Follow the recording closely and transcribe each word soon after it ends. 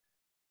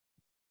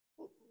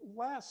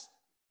last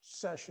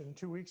session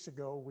 2 weeks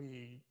ago,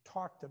 we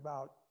talked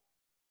about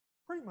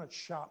pretty much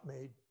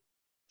shop-made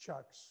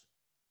chucks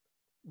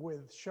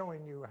with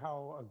showing you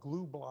how a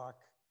glue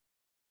block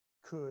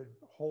could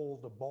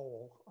hold a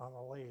bowl on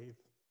a lathe.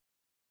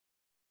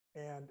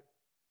 And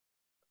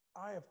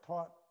I have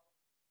taught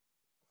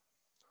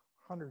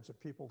hundreds of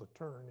people to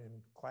turn in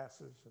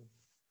classes and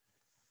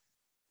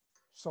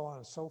so on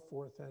and so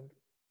forth. And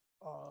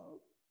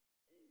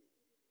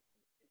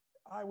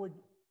I would,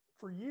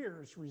 for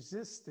years,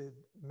 resisted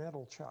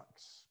metal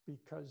chucks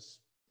because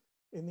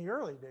in the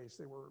early days,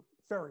 they were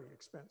very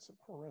expensive,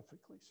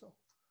 horrifically so.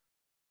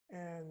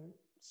 And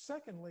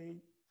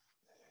secondly,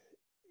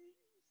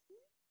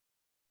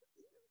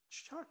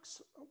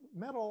 chucks,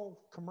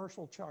 metal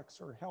commercial chucks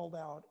are held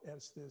out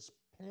as this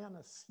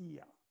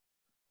panacea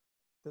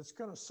that's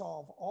going to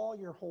solve all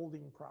your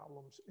holding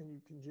problems and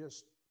you can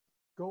just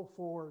go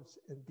forwards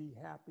and be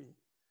happy.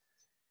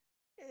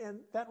 And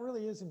that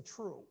really isn't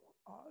true.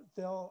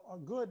 A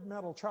good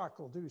metal chuck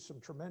will do some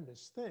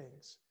tremendous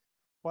things,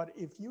 but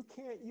if you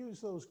can't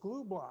use those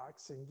glue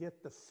blocks and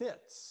get the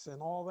fits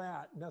and all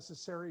that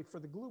necessary for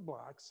the glue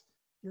blocks,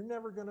 you're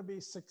never going to be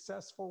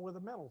successful with a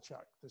metal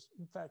chuck.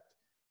 In fact,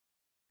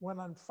 when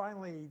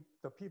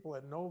the people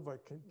at Nova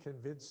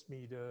convinced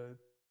me to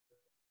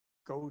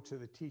go to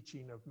the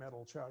teaching of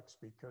metal chucks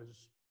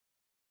because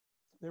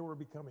they were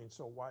becoming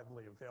so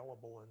widely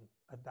available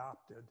and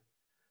adopted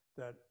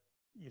that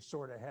you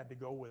sort of had to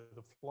go with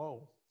the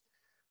flow.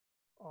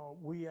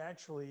 We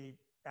actually,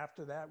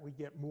 after that, we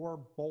get more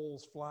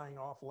bowls flying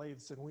off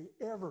lathes than we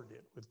ever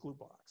did with glue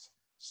blocks.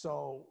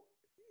 So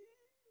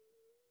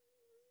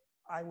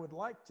I would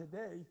like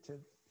today to,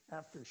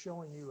 after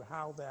showing you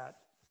how that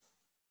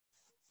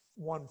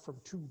one from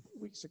 2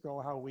 weeks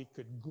ago, how we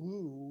could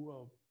glue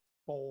a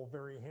bowl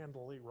very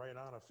handily right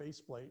on a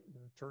faceplate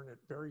and turn it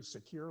very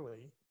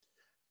securely,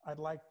 I'd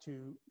like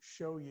to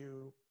show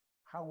you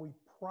how we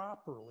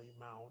properly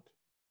mount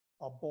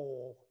a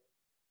bowl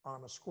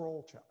on a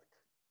scroll chuck.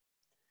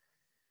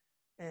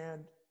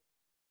 And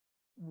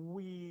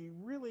we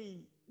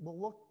really will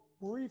look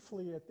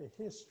briefly at the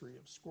history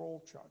of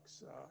scroll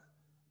chucks.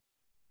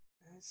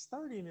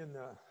 Starting in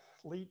the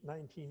late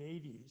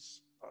 1980s,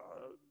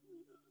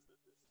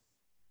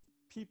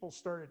 people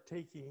started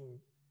taking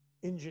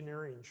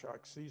engineering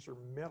chucks. These are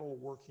metal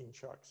working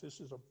chucks.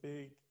 This is a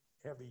big,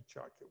 heavy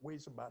chuck. It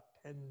weighs about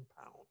 10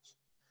 pounds.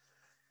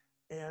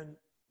 And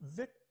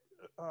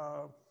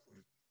a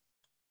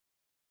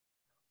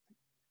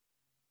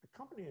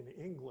company in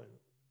England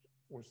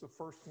was the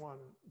first one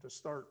to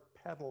start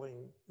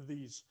peddling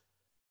these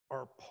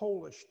are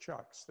Polish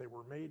chucks. They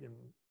were made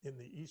in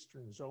the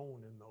Eastern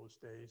Zone in those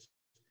days.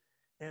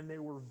 And they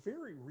were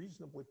very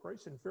reasonably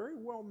priced and very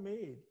well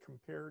made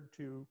compared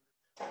to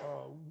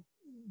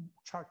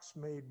chucks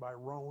made by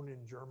Rhone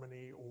in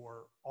Germany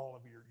or all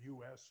of your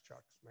US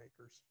chucks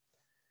makers.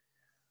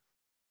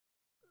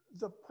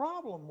 The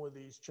problem with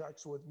these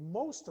chucks, with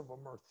most of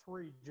them, are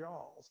 3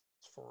 jaws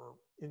for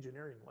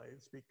engineering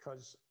lathes,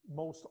 because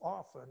most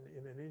often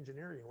in an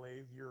engineering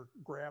lathe, you're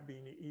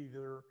grabbing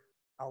either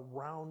a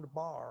round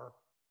bar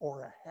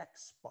or a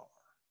hex bar.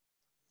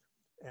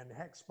 And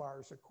hex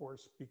bars, of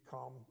course,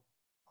 become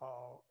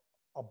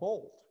a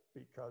bolt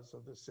because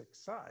of the 6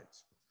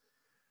 sides.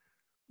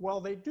 Well,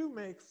 they do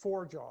make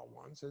 4-jaw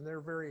ones, and they're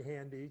very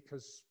handy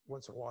because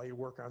once in a while you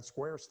work on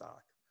square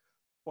stock.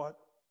 But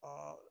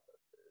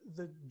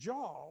the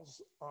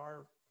jaws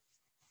are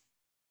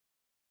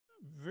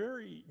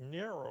very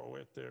narrow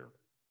at their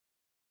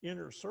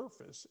inner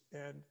surface,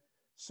 and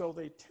so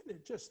they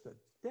tend just to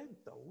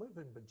dent the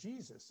living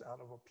bejesus out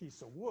of a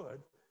piece of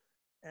wood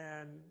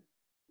and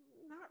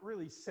not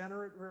really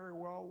center it very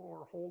well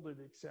or hold it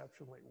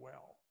exceptionally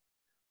well.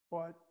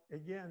 But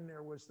again,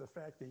 there was the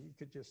fact that you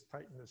could just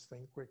tighten this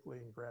thing quickly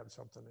and grab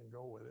something and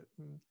go with it.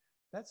 And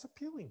that's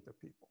appealing to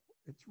people.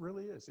 It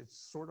really is. It's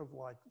sort of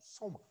like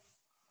Soma.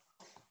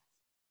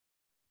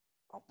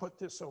 I'll put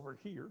this over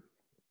here.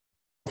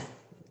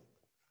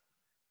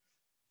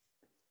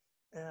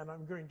 And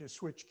I'm going to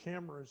switch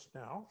cameras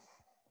now.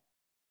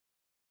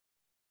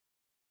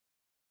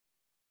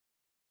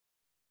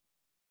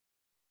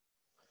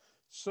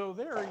 So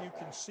there you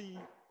can see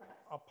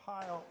a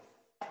pile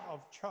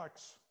of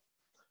chucks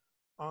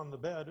on the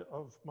bed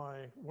of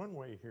my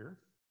one-way here.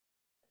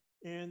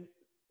 And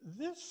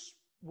this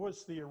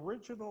was the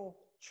original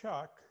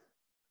chuck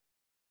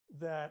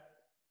that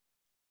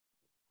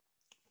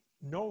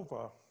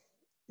Nova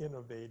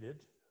innovated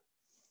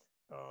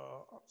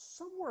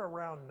somewhere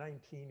around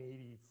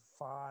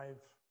 1985.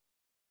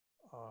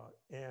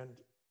 And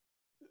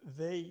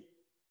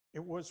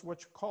it was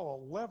what you call a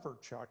lever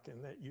chuck,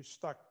 in that you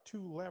stuck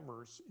 2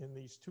 levers in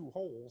these 2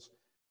 holes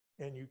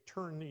and you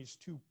turn these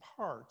 2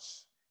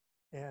 parts,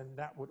 and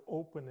that would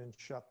open and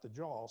shut the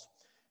jaws.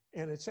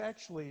 And it's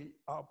actually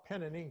a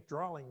pen and ink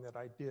drawing that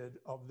I did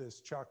of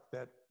this chuck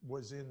that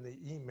was in the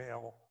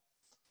email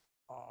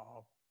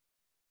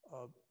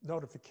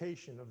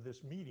notification of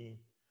this meeting.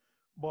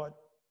 But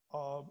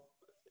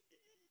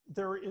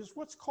there is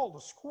what's called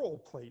a scroll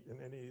plate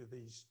in any of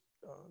these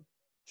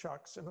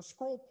chucks, and a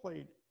scroll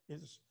plate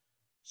is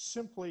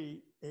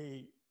simply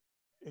a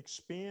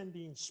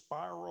expanding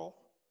spiral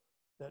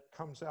that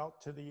comes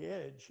out to the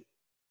edge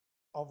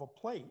of a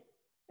plate,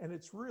 and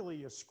it's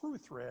really a screw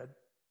thread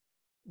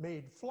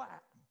made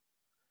flat.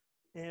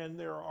 And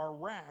there are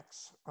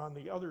racks on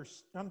the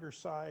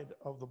underside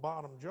of the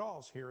bottom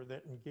jaws here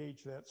that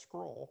engage that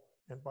scroll,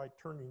 and by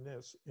turning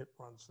this, it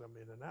runs them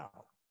in and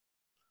out.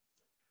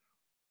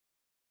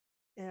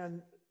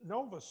 And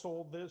Nova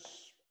sold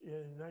this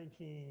in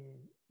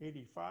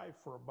 1985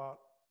 for about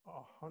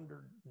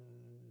 $175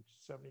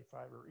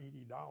 or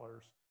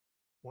 $80,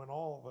 when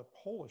all the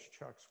Polish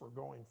chucks were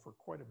going for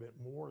quite a bit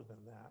more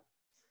than that.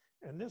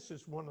 And this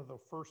is one of the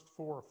first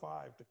 4 or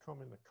 5 to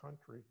come in the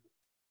country.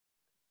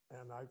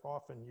 And I've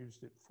often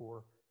used it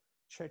for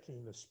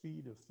checking the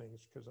speed of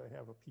things because I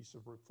have a piece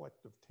of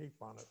reflective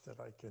tape on it that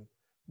I can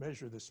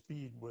measure the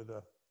speed with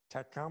a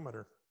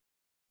tachometer.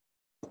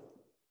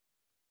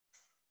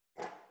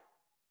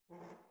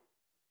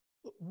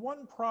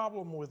 One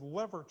problem with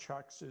lever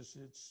chucks is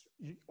it's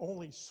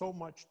only so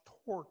much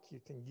torque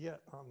you can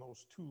get on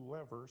those 2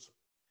 levers.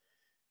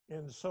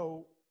 And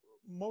so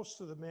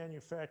most of the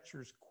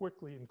manufacturers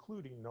quickly,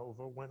 including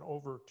Nova, went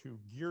over to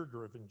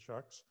gear-driven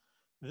chucks.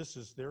 This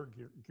is their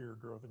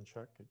gear-driven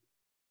chuck.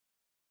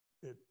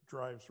 It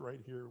drives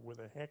right here with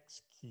a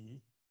hex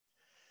key.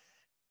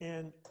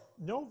 And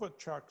Nova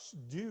chucks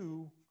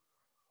do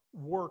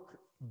work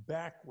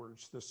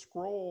backwards. The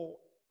scroll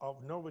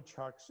of Nova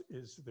chucks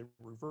is the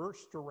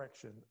reverse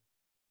direction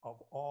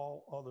of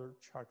all other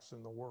chucks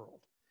in the world.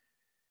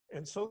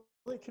 And so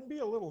they can be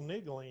a little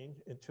niggling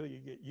until you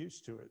get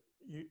used to it.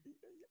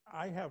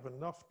 I have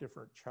enough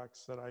different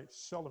chucks that I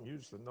seldom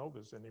use the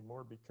Novas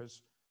anymore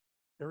because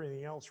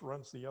everything else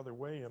runs the other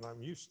way, and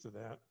I'm used to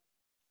that.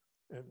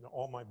 And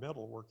all my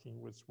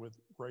metalworking was with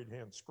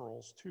right-hand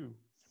scrolls too.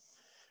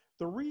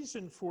 The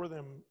reason for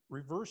them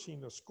reversing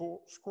the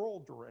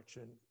scroll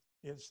direction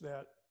is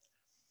that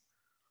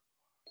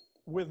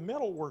with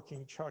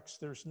metalworking chucks,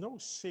 there's no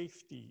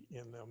safety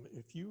in them.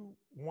 If you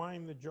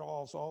wind the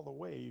jaws all the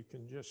way, you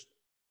can just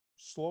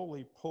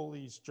slowly pull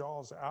these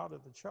jaws out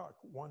of the chuck,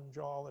 one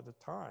jaw at a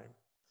time.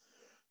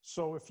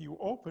 So if you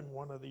open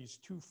one of these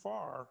too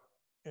far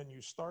and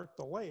you start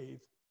the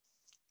lathe,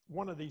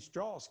 one of these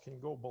jaws can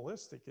go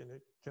ballistic and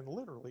it can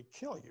literally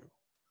kill you.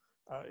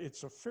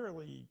 It's a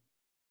fairly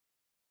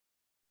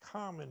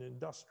common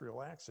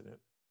industrial accident.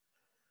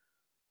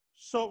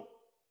 So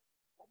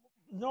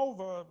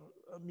Nova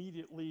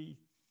immediately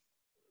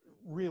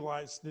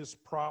realized this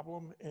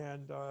problem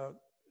and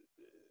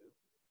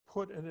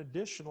put an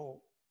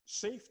additional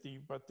safety,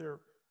 but their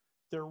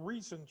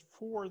reason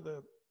for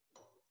the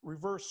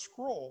reverse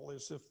scroll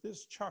is if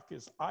this chuck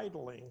is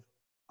idling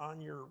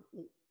on your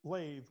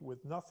lathe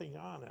with nothing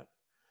on it,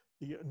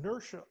 the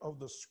inertia of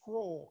the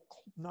scroll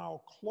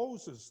now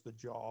closes the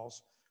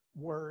jaws,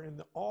 where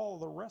in all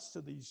the rest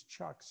of these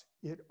chucks,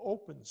 it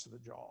opens the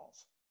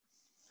jaws.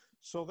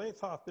 So they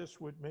thought this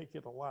would make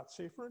it a lot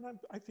safer, and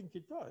I think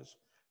it does.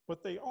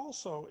 But they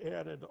also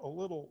added a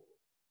little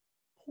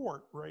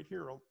port right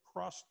here, a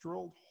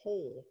cross-drilled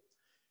hole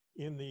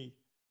in the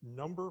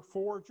number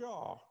 4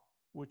 jaw,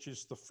 which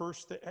is the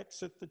first to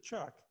exit the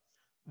chuck,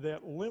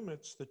 that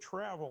limits the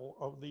travel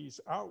of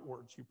these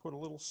outwards. You put a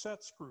little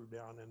set screw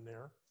down in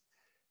there,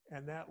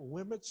 and that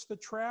limits the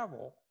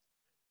travel,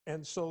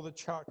 and so the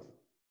chuck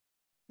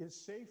is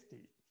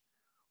safety.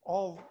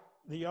 All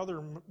the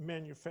other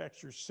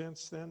manufacturers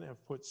since then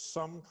have put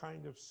some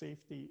kind of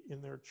safety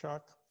in their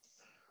chuck.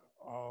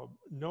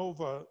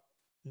 Nova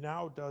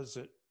now does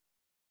it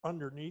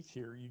underneath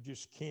here. You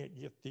just can't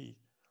get the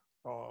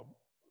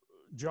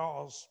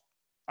jaws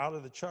out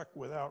of the chuck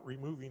without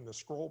removing the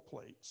scroll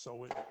plate.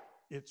 So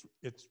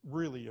it's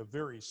really a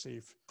very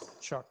safe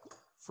chuck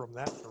from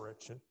that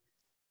direction.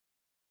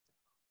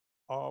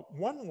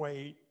 One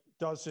way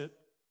does it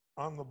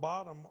on the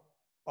bottom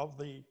of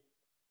the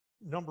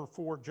number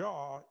 4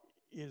 jaw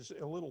is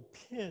a little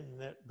pin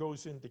that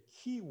goes into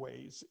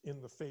keyways in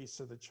the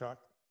face of the chuck.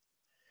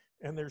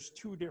 And there's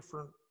 2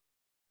 different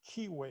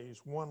keyways,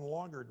 one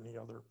longer than the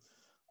other.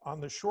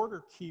 On the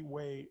shorter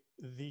keyway,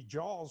 the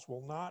jaws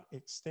will not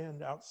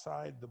extend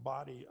outside the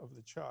body of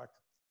the chuck.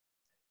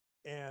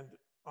 And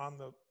on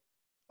the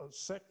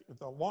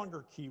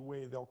longer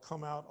keyway, they'll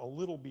come out a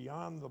little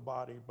beyond the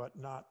body, but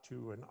not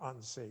to an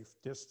unsafe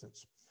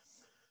distance.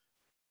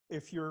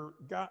 If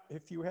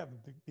you have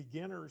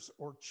beginners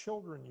or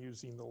children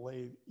using the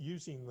lathe,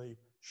 using the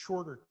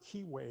shorter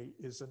keyway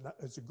is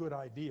a good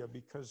idea,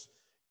 because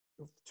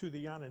to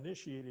the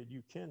uninitiated,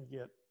 you can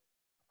get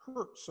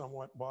hurt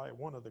somewhat by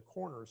one of the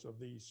corners of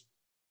these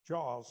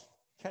jaws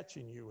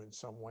catching you in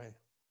some way.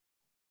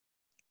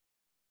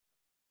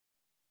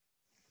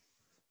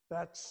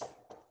 That's,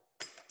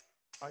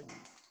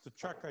 the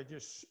chuck I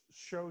just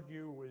showed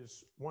you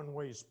is One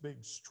Way's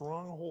big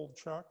stronghold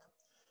chuck.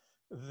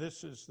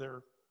 This is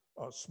their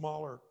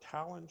smaller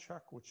Talon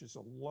chuck, which is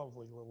a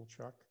lovely little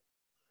chuck.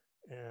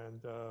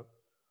 And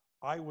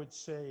I would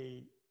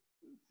say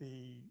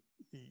the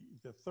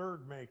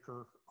third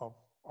maker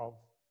of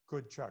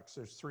good chucks.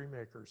 There's three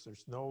makers.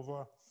 There's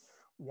Nova,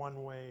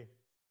 One Way,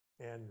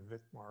 and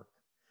Vicmark.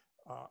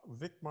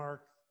 Vicmark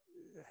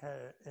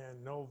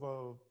and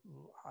Nova,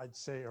 I'd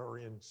say, are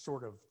in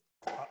sort of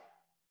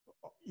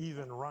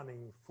even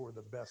running for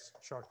the best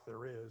chuck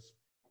there is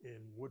in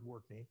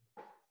woodworking.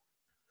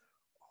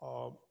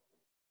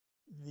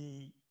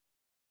 The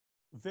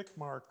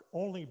Vicmark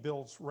only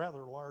builds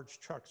rather large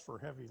chucks for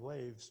heavy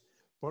lathes,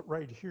 but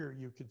right here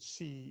you could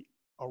see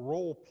a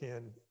roll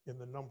pin in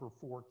the number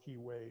 4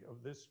 keyway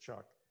of this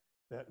chuck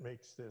that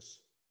makes this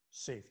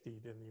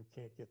safetied, and you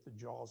can't get the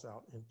jaws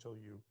out until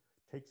you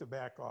take the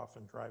back off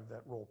and drive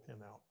that roll pin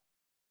out.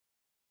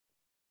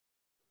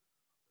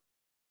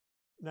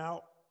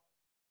 Now,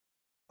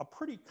 a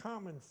pretty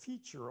common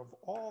feature of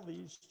all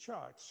these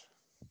chucks,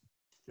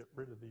 get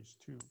rid of these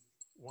two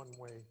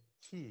one-way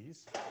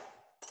keys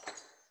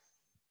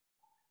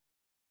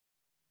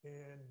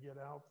and get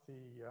out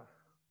the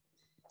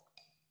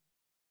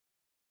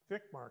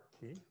Vicmark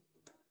key,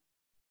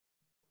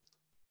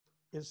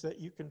 is that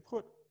you can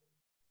put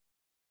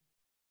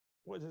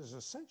what is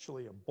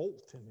essentially a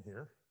bolt in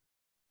here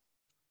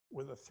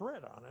with a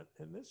thread on it,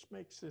 and this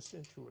makes this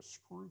into a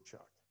screw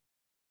chuck.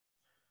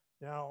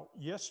 Now,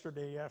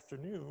 yesterday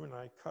afternoon,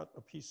 I cut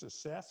a piece of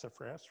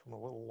sassafras from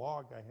a little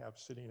log I have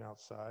sitting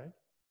outside,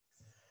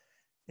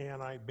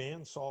 and I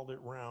bandsawed it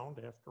round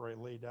after I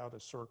laid out a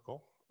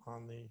circle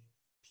on the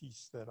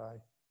piece that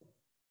I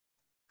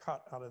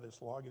cut out of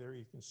this log. There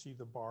you can see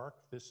the bark.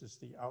 This is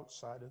the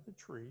outside of the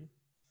tree.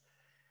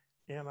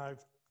 And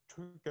I've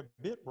took a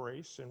bit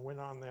brace and went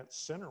on that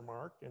center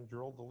mark and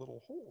drilled a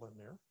little hole in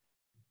there.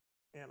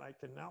 And I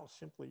can now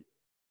simply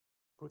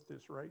put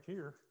this right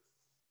here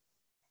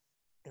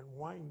and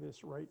wind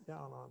this right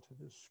down onto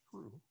this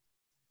screw.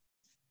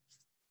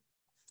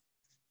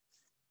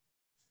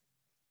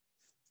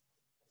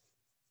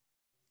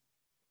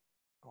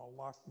 I'll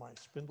lock my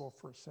spindle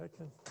for a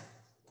second.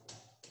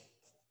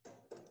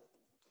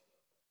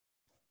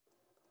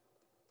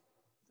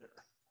 There.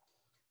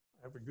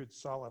 I have a good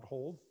solid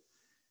hold.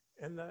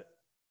 And the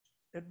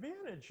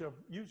advantage of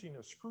using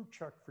a screw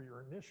chuck for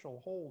your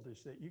initial hold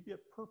is that you get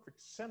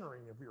perfect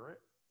centering of your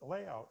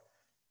layout.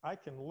 I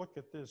can look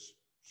at this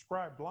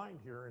scribed line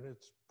here, and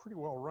it's pretty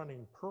well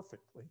running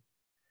perfectly.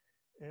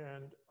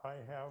 And I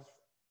have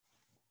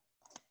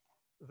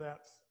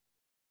that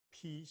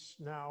piece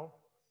now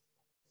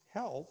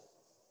held,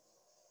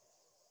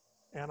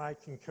 and I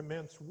can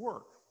commence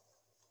work.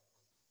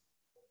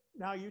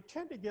 Now, you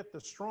tend to get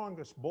the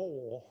strongest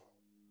bowl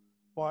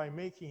by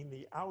making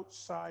the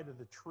outside of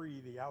the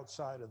tree the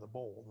outside of the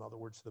bowl. In other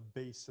words, the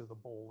base of the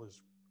bowl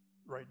is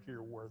right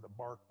here where the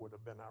bark would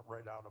have been out,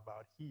 right out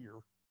about here.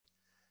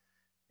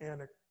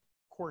 And of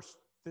course,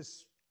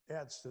 this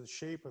adds to the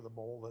shape of the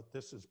bowl that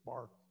this is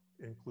bark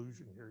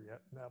inclusion here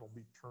yet, and that'll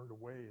be turned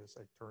away as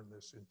I turn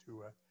this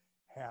into a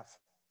half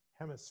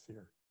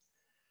hemisphere.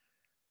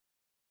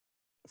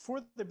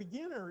 For the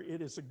beginner,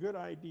 it is a good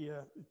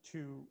idea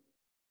to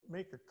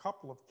make a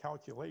couple of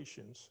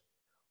calculations.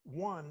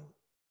 One,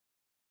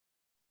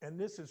 and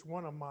this is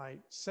one of my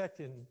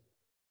second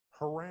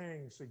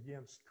harangues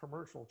against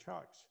commercial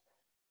chucks,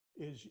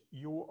 is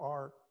you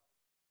are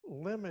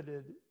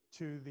limited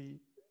to the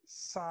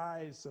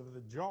size of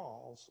the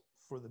jaws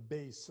for the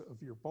base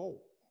of your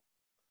bowl.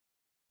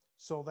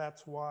 So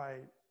that's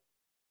why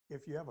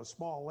if you have a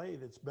small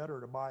lathe, it's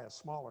better to buy a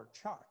smaller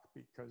chuck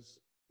because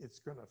it's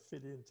going to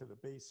fit into the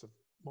base of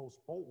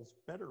most bowls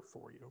better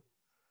for you.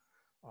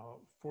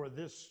 For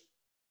this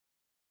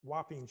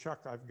whopping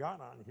chuck I've got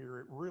on here,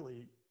 it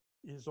really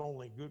is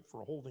only good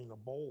for holding a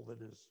bowl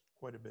that is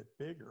quite a bit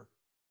bigger.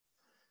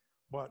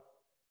 But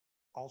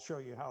I'll show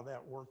you how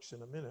that works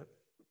in a minute,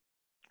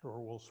 or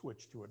we'll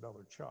switch to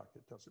another chuck.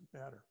 It doesn't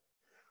matter.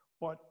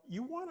 But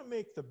you want to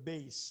make the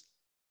base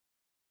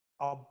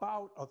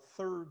about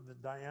 1/3 the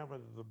diameter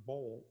of the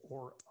bowl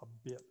or a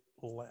bit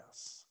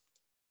less.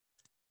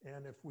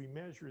 And if we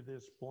measure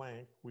this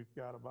blank, we've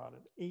got about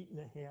an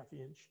 8.5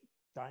 inch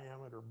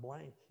diameter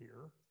blank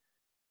here.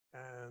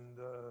 And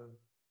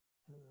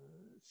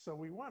so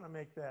we want to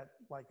make that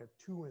like a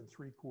 2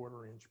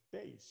 3/4 inch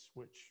base,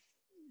 which,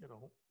 you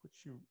know,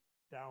 puts you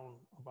down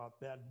about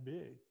that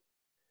big.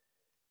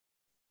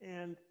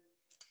 And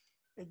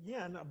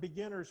again, a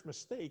beginner's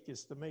mistake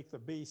is to make the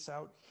base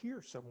out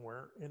here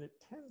somewhere, and it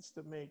tends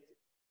to make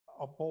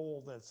a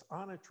bowl that's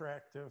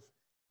unattractive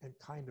and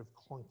kind of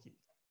clunky.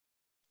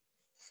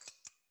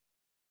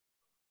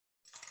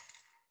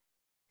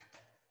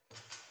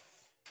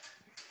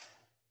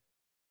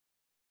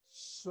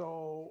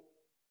 So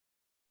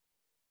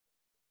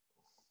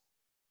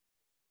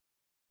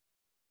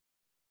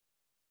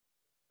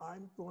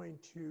I'm going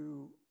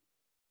to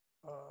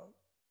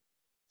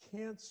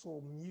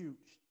cancel mute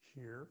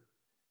here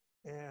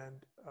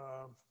and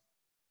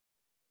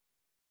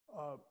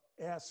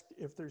ask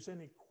if there's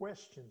any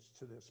questions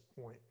to this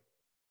point.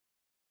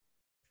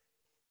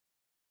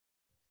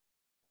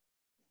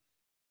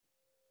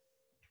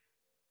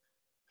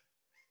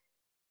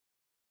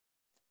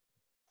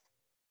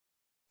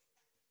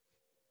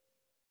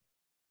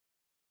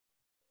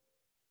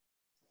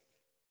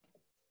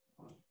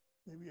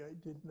 Maybe I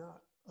did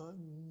not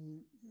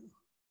unmute you.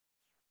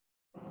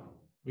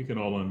 We can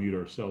all unmute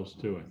ourselves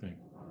too, I think.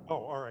 Oh,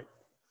 all right.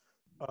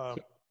 Curious.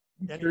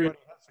 Anybody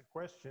has a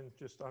question,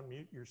 just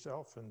unmute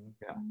yourself and.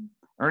 Yeah.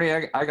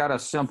 Ernie, I got a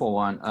simple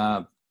one.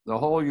 The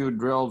hole you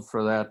drilled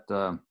for that,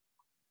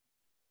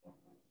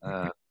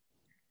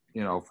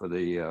 you know, for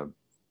the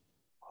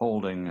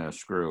holding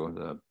screw,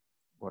 the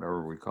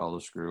whatever we call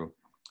the screw.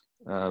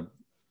 How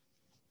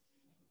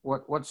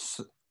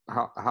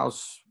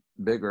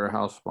big or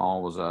how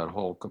small was that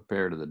hole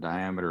compared to the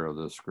diameter of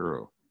the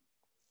screw?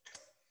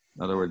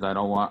 In other words, I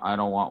don't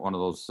want one of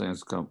those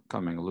things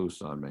coming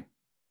loose on me.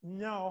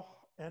 No,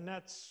 and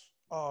that's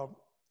an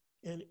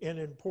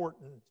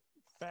important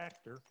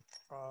factor.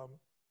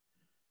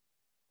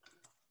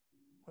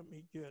 Let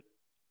me get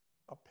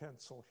a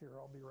pencil here.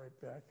 I'll be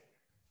right back.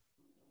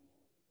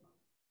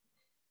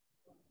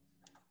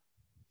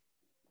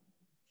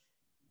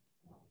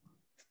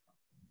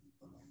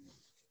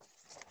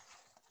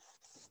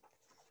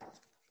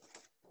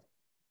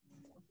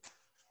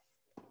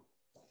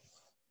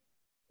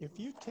 If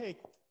you take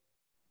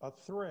a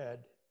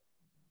thread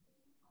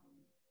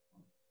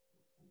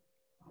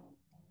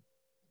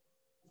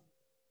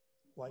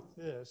like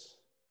this,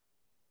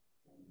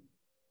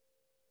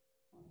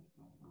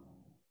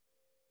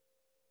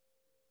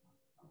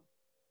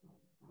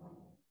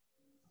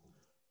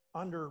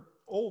 under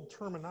old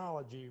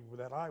terminology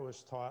that I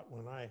was taught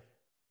when I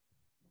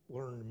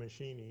learned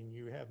machining,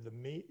 you have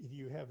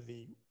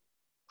the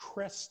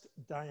crest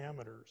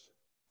diameters,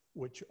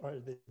 which are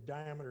the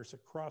diameters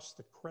across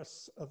the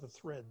crests of the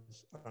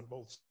threads on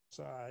both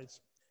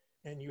sides.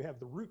 And you have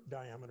the root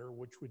diameter,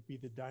 which would be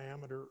the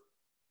diameter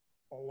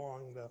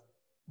along the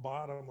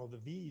bottom of the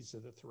V's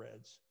of the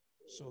threads.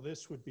 So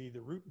this would be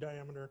the root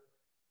diameter.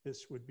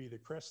 This would be the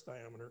crest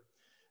diameter.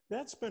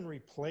 That's been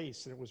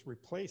replaced, and it was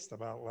replaced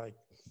about like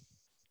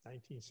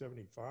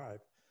 1975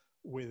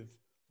 with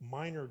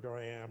minor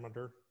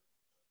diameter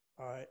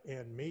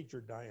and major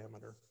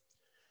diameter.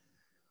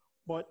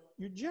 But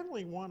you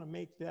generally want to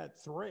make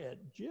that thread,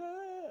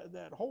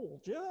 that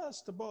hole,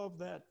 just above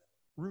that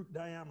root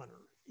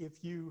diameter.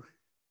 If you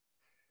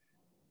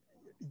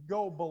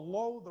go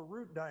below the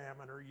root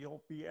diameter,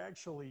 you'll be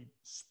actually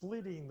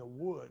splitting the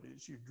wood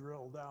as you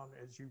drill down,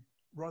 as you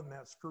run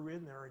that screw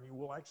in there, and you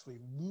will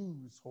actually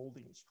lose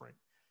holding strength.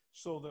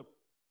 So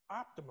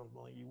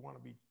optimally, you want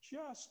to be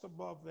just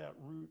above that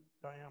root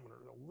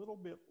diameter, a little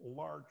bit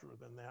larger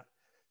than that.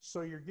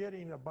 So you're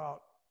getting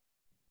about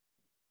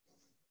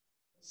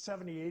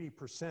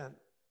 70–80%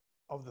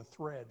 of the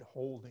thread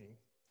holding.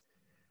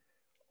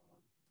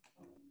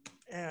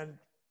 And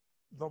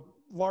the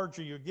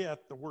larger you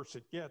get, the worse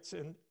it gets.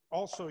 And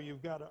also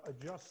you've got to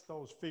adjust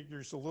those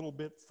figures a little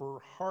bit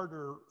for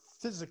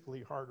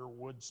physically harder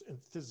woods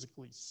and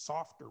physically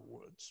softer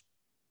woods.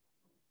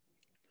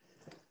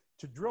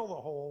 To drill the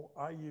hole,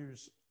 I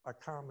use a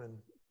common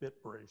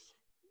bit brace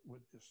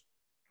with this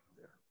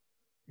there.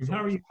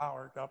 So it's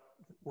powered up,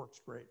 it works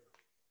great.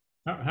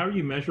 How are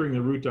you measuring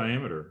the root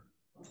diameter?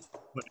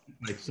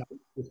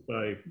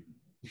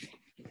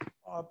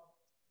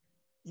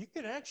 You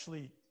can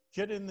actually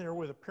get in there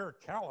with a pair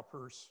of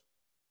calipers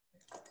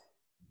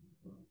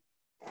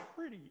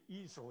pretty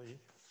easily.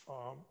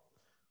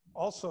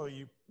 Also,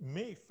 you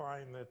may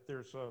find that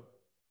there's a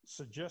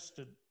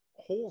suggested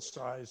hole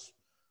size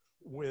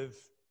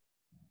with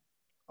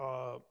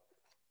for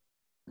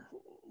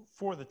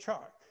the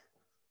chuck.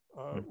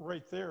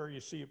 Right there,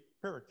 you see a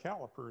pair of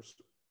calipers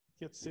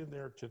gets in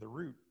there to the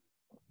root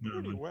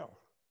pretty well.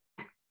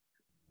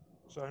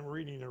 So I'm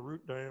reading a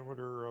root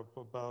diameter of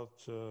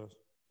about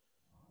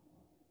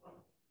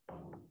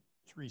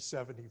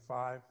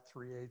 375,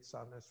 3/8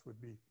 on this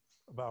would be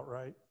about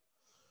right.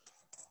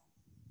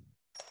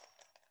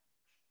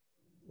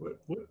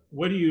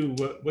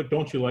 What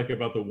don't you like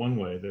about the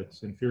one-way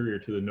that's inferior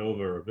to the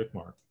Nova or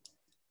Vicmark?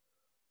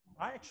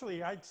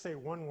 I'd say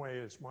one-way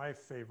is my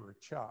favorite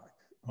chuck.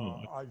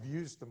 I've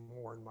used them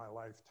more in my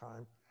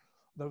lifetime.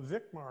 The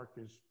Vicmark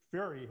is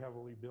very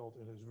heavily built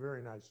and is a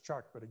very nice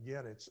chuck, but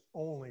again, it's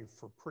only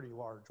for pretty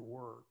large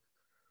work.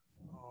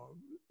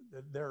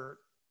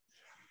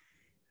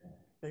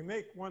 They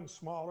make one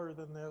smaller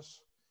than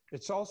this.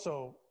 It's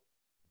also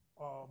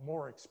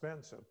more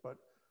expensive, but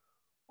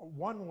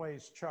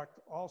one-way's chuck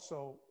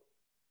also,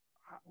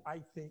 I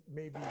think,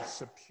 may be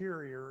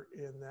superior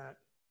in that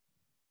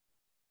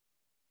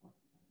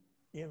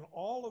in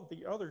all of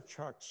the other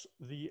chucks,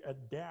 the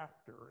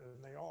adapter,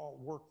 and they all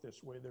work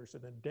this way, there's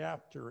an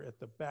adapter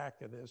at the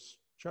back of this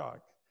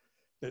chuck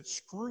that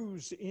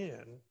screws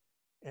in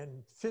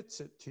and fits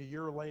it to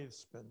your lathe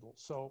spindle.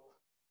 So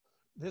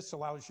this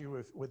allows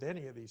you, with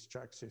any of these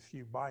chucks, if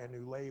you buy a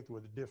new lathe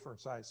with a different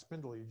size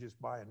spindle, you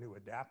just buy a new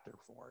adapter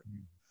for it.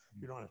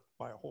 You don't have to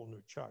buy a whole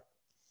new chuck.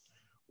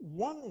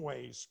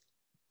 One-ways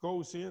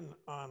goes in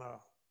on a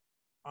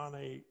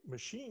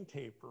machine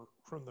taper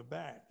from the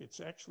back. It's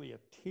actually a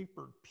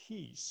tapered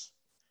piece,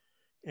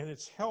 and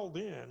it's held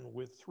in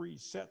with 3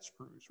 set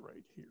screws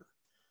right here.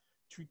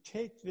 To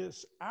take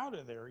this out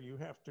of there, you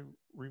have to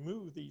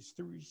remove these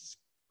 3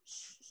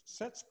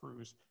 set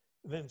screws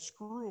then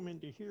screw them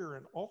into here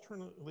and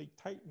alternately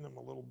tighten them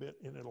a little bit,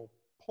 and it'll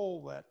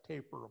pull that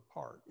taper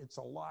apart. It's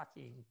a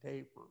locking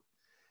taper.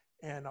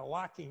 And a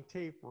locking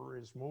taper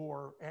is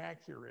more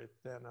accurate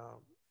than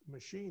a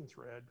machine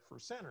thread for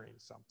centering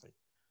something.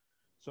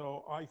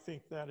 So I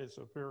think that is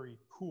a very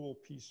cool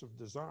piece of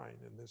design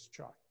in this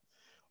chuck.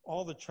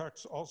 All the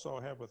chucks also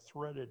have a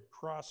threaded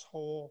cross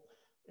hole,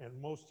 and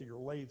most of your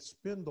lathe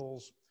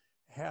spindles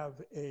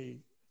have a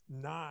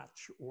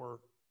notch or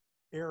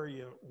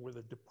area with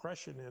a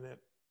depression in it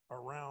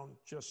around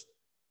just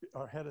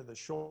ahead of the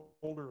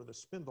shoulder of the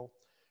spindle.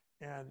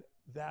 And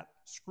that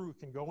screw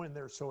can go in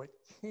there, so it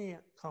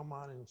can't come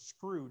on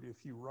unscrewed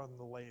if you run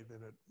the lathe in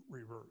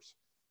reverse.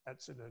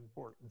 That's an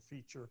important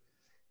feature.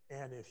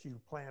 And if you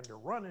plan to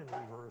run in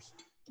reverse,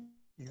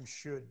 you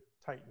should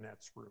tighten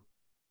that screw.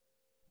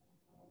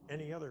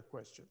 Any other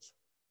questions?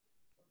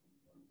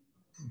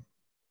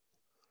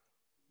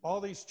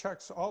 All these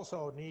chucks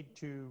also need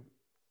to,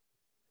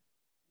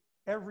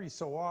 every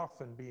so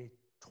often, be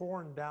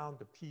torn down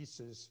to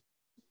pieces.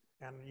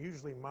 And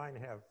usually mine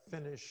have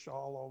finish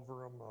all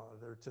over them.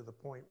 They're to the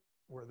point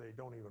where they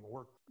don't even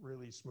work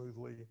really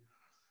smoothly.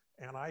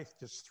 And I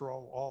just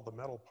throw all the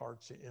metal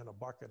parts in a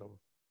bucket of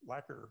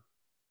lacquer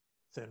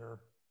thinner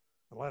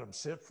and let them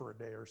sit for a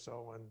day or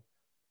so,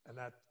 and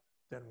that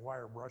then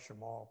wire brush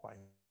them all by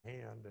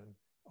hand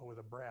and with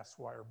a brass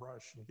wire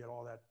brush and get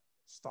all that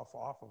stuff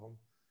off of them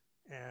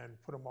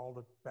and put them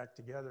all back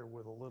together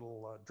with a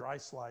little dry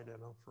slide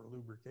in them for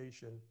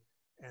lubrication,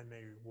 and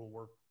they will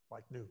work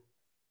like new.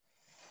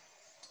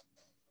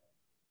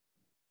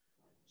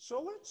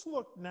 So let's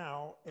look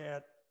now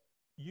at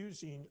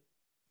using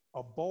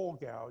a bowl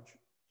gouge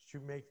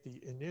to make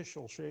the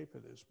initial shape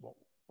of this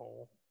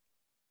bowl.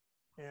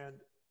 And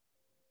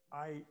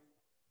I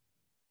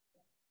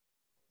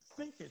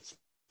think it's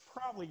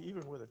probably,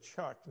 even with a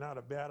chuck, not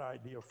a bad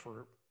idea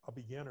for a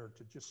beginner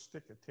to just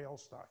stick a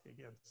tailstock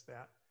against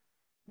that,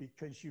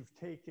 because you've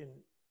taken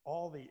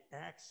all the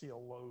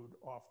axial load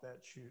off that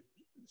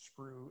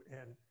screw,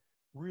 and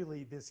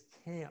really this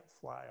can't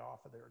fly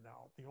off of there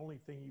now. The only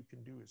thing you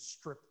can do is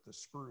strip the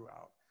screw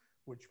out,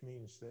 which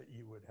means that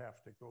you would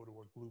have to go to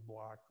a glue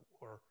block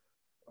or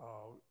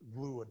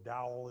glue a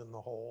dowel in the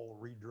hole,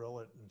 re-drill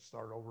it, and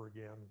start over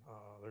again.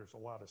 There's a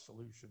lot of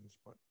solutions,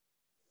 but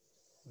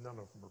none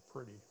of them are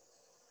pretty.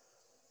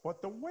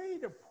 But the way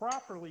to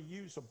properly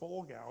use a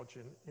bowl gouge,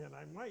 and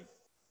I might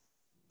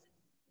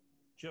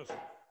just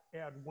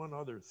add one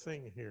other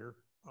thing here.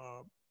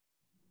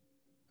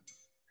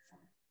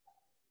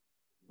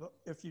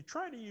 If you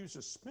try to use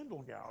a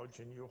spindle gouge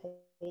and you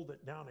hold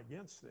it down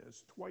against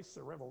this, twice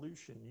the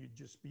revolution, you'd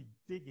just be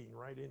digging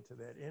right into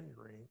that end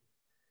grain.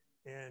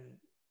 And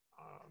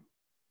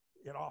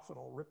it often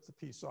will rip the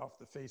piece off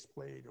the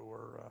faceplate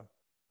or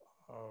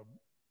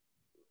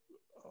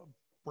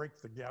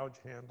break the gouge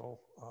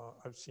handle.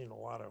 I've seen a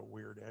lot of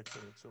weird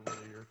accidents over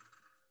the years.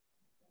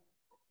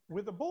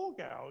 With a bowl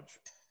gouge,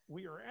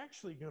 we are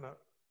actually going to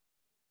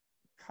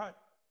cut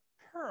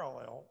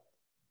parallel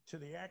to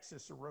the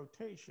axis of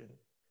rotation.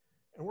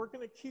 And we're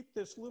going to keep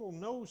this little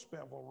nose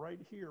bevel right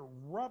here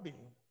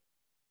rubbing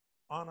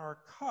on our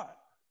cut.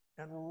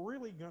 And we're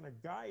really going to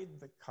guide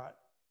the cut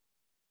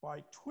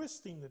by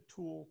twisting the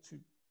tool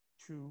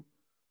to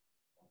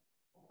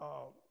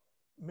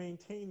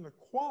maintain the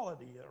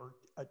quality or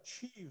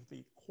achieve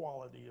the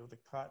quality of the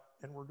cut.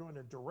 And we're going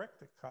to direct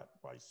the cut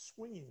by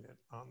swinging it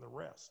on the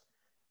rest.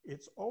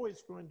 It's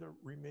always going to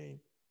remain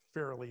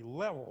fairly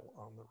level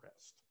on the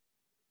rest.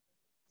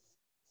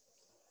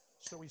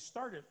 So we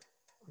started,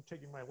 I'm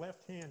taking my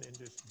left hand and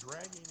just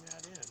dragging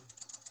that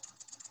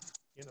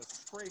in a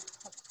straight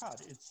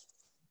cut.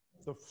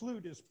 The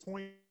flute is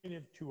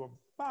pointed to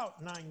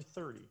about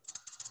 930.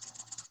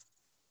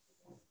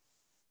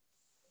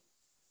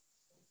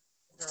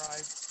 There, I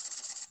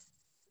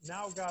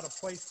now got a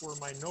place where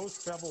my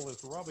nose bevel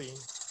is rubbing.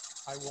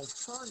 I will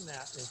turn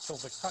that until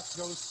the cut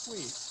goes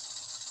sweet.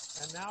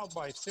 And now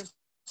by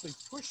simply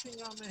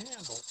pushing on the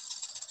handle,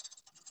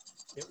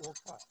 it will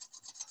cut.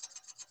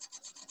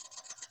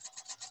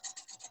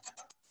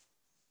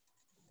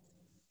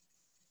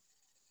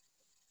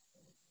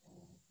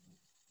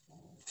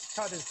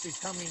 Cut is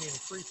becoming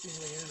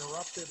increasingly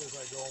interrupted as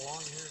I go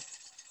along here.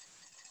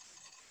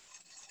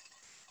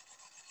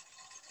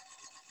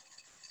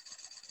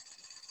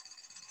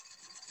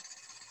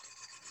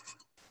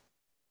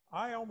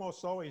 I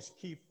almost always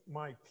keep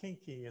my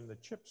pinky in the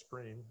chip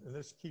screen, and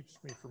this keeps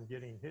me from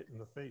getting hit in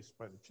the face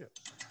by the chips.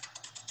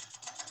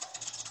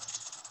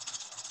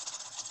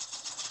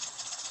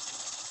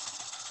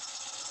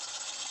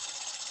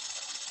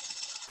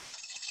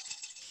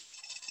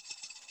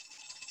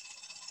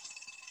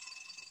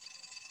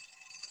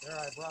 There,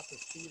 I brought the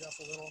speed up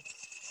a little.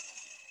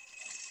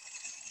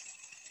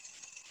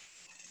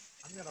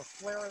 I'm going to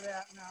flare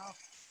that now.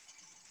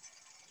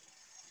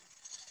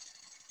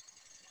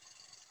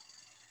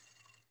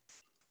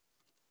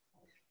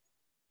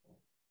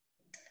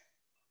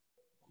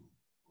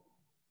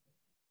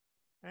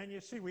 And you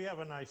see we have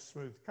a nice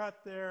smooth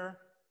cut there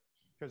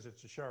because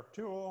it's a sharp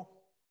tool.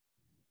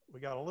 We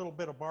got a little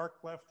bit of bark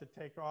left to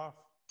take off.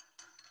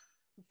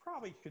 We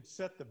probably could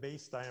set the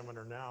base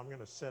diameter now. I'm going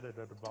to set it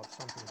at about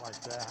something like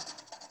that.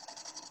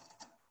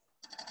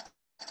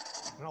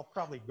 And I'll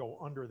probably go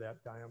under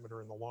that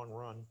diameter in the long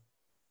run.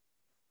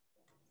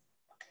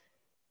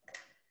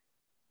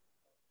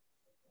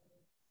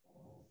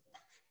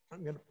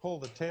 I'm going to pull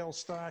the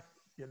tailstock,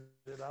 get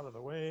it out of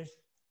the way.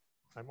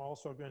 I'm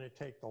also going to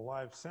take the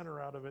live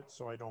center out of it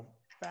so I don't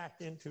back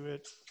into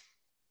it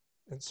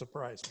and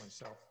surprise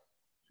myself.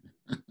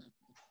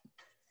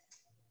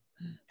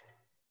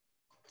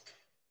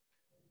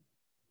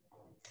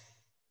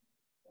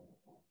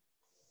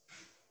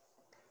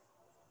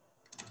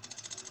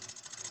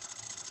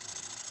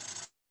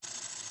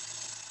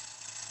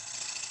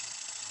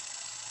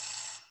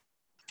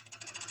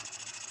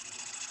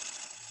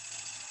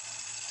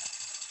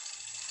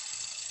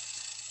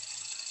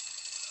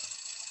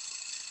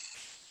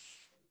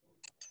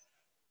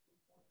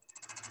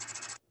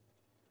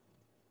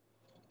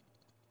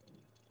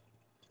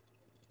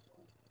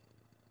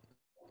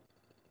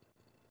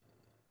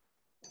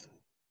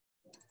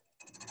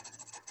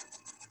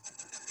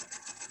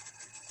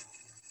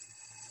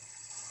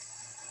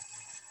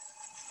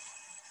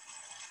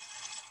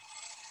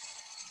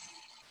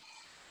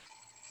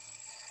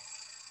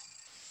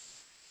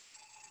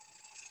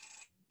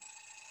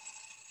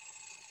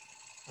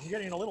 I'm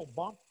getting a little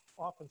bump,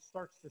 often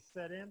starts to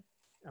set in,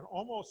 and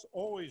almost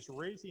always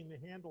raising the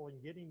handle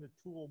and getting the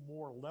tool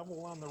more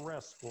level on the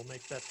rest will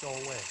make that go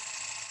away.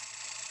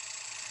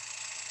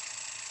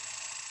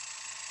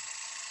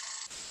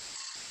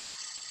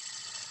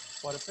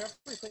 But if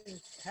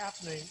everything's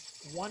happening,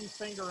 one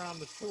finger on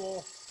the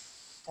tool,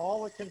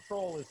 all the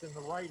control is in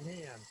the right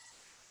hand.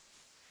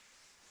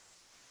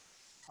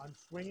 I'm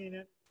swinging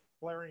it,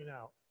 flaring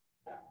out.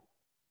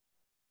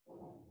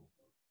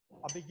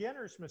 A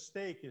beginner's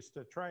mistake is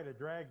to try to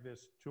drag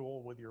this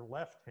tool with your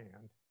left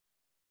hand.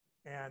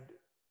 And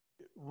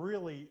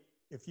really,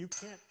 if you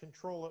can't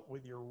control it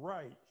with your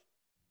right,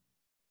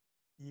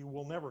 you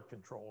will never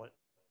control it.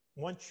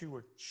 Once you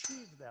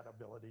achieve that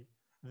ability,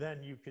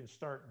 then you can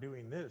start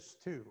doing this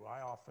too.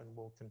 I often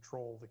will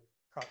control the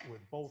cut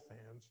with both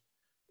hands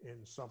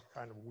in some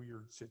kind of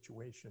weird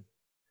situation.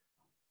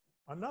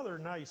 Another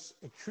nice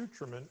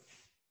accoutrement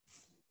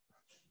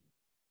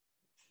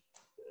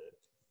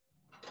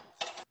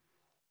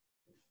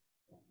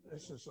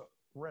this is a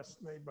rest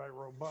made by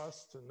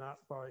Robust and not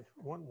by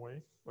One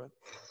Way, but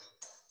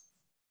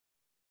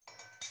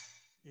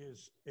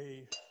is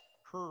a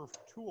curved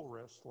tool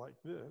rest like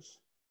this.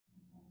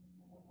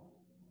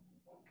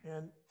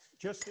 And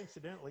just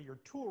incidentally, your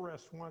tool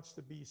rest wants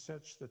to be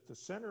such that the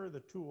center of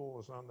the tool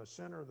is on the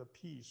center of the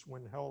piece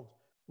when held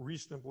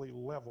reasonably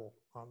level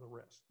on the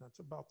rest. That's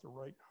about the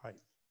right height.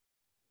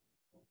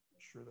 Make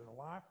sure they're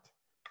locked,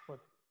 but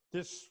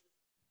this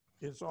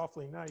is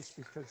awfully nice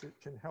because it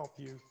can help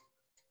you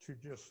to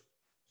just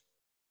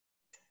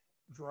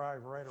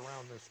drive right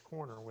around this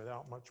corner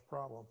without much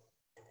problem.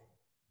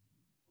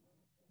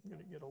 I'm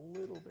going to get a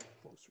little bit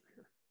closer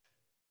here.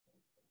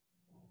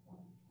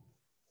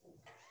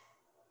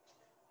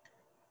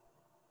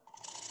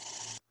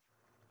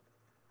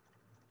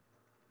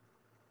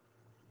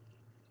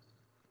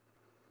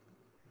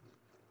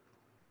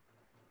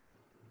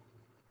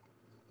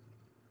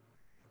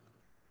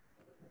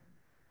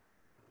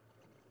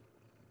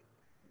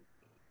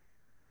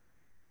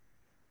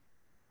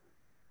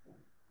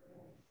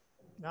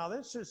 Now,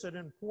 this is an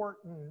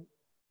important,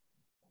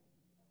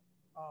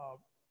 I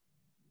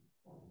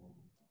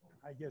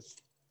guess,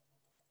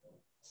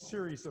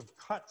 series of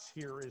cuts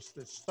here is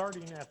that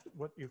starting at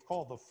what you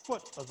call the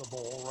foot of the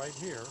bowl right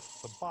here,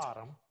 the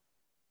bottom,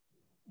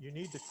 you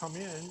need to come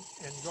in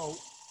and go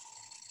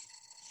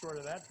sort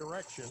of that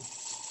direction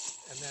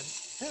and then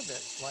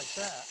pivot like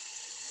that.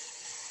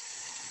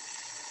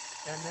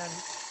 And then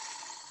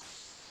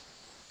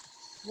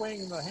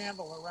swing the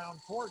handle around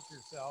towards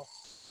yourself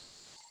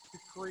to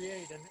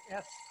create an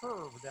S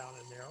curve down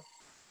in there.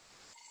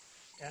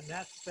 And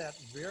that's that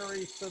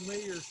very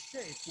familiar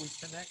shape we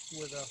connect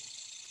with a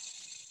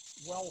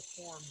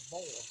well-formed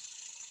bowl.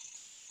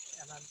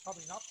 And I'm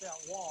coming up that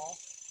wall,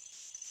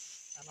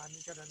 and I'm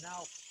going to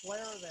now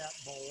flare that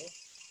bowl.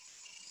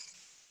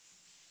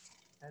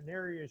 And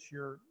there is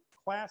your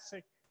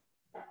classic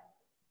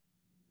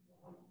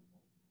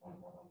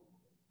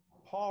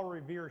Paul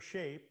Revere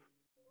shape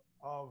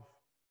of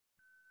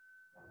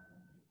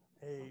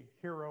a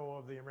hero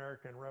of the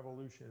American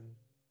Revolution.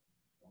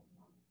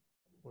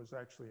 Was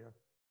actually a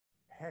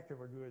heck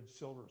of a good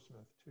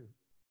silversmith too.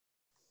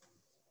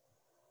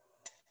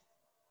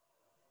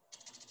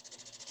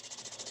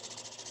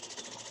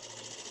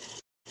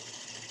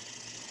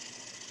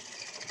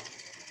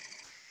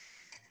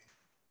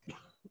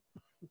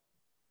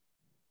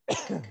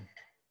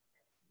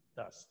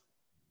 Dust.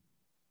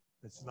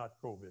 It's not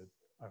COVID,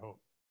 I hope.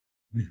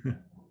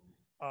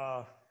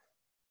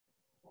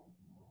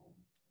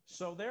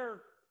 So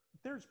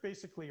there's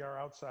basically our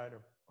outside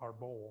of our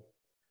bowl.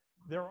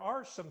 There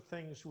are some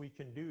things we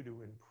can do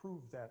to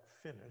improve that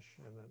finish,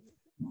 and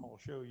I'll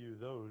show you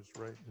those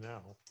right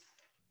now.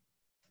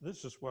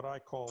 This is what I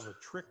call the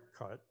trick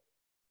cut,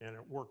 and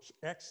it works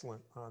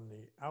excellent on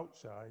the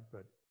outside,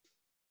 but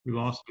We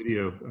lost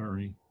video,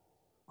 Ernie.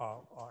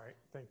 all right,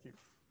 thank you.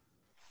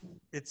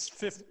 It's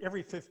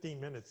every 15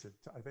 minutes,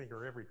 I think,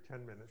 or every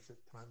 10 minutes it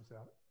times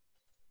out.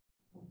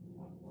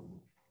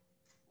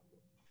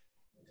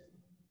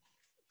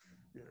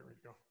 There we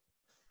go.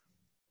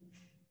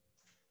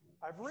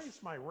 I've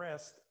raised my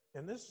rest,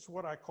 and this is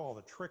what I call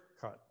the trick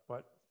cut,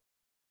 but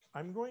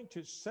I'm going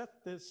to set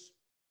this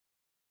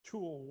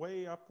tool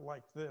way up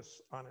like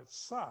this on its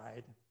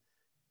side,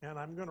 and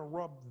I'm going to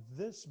rub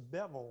this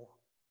bevel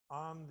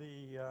on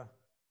the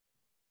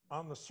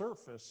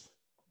surface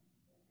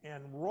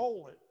and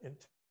roll it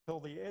until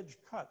the edge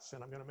cuts.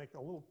 And I'm going to make a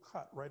little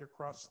cut right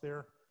across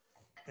there,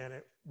 and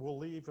it will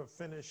leave a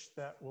finish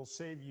that will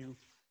save you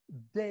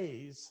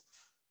days,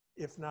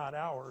 if not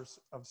hours,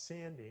 of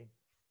sanding.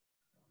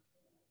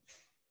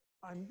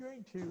 I'm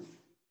going to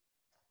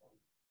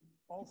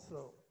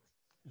also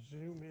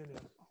zoom in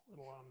a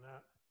little on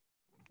that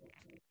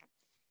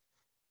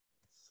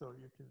so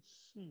you can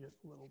see it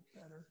a little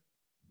better.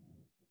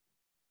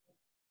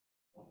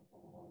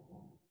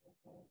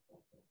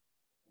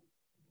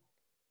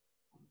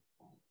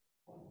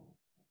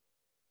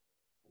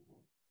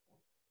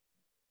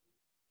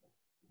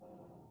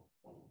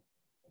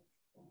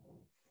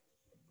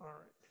 All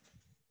right.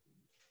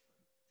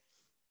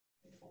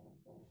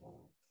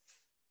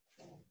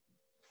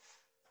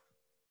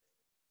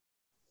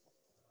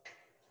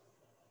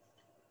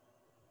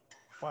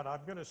 But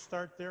I'm going to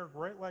start there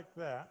right like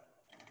that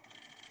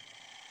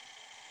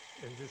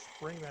and just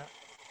bring that.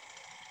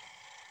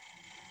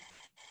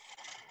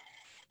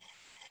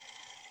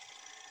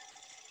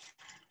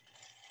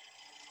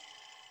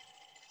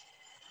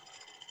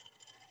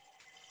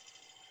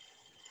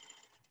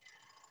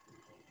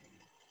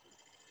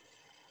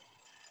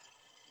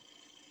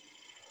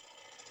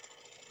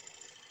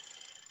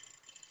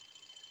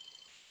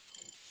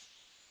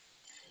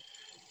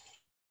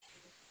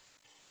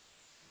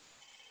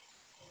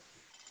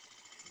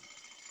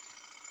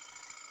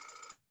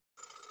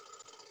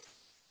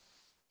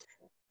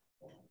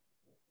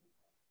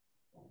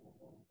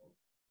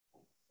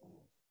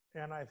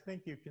 And I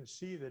think you can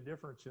see the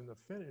difference in the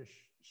finish,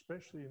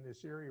 especially in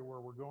this area where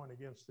we're going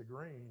against the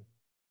grain,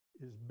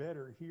 is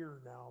better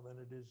here now than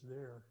it is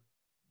there.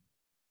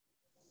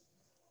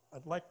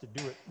 I'd like to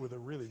do it with a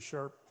really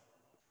sharp,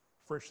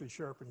 freshly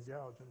sharpened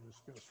gouge. I'm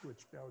just going to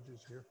switch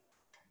gouges here.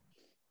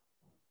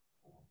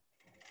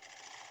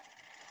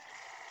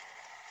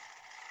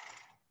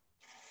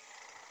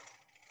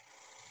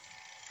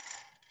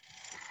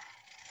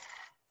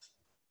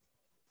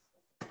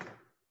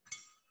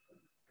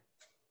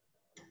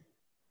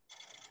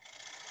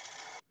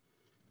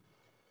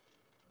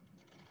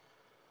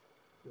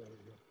 There we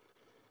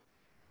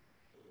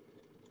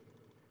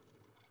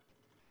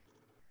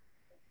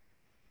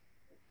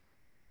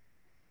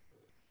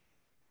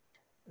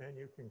go. And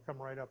you can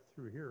come right up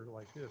through here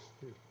like this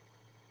too.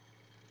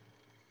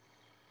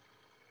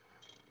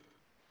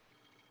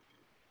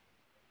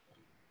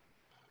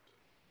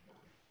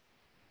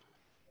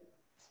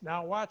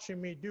 Now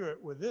watching me do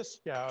it with this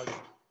gouge,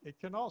 it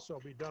can also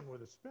be done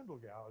with a spindle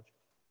gouge,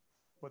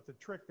 but the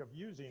trick of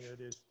using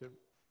it is to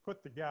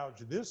put the gouge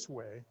this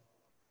way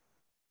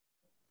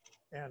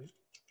and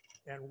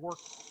work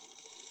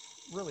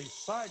really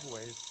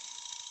sideways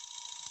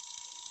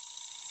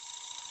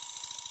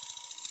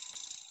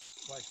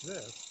like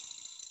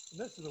this. And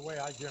this is the way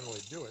I generally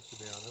do it, to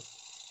be honest.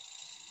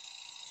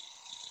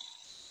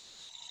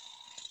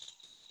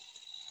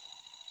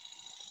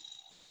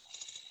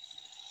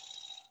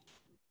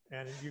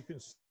 And you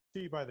can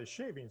see by the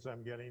shavings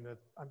I'm getting that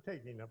I'm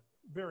taking a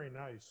very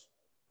nice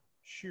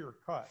sheer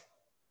cut.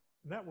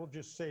 And that will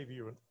just save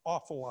you an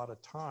awful lot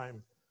of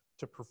time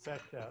to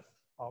perfect that,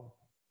 of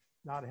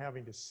not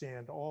having to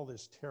sand all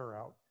this tear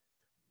out.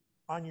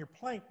 On your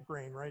plank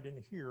grain right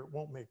in here, it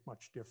won't make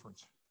much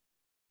difference.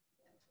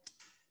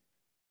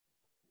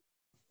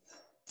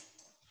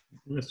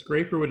 And a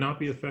scraper would not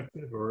be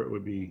effective, or it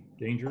would be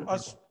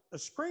dangerous? A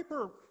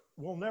scraper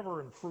will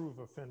never improve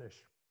a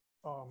finish.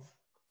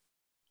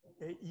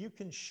 You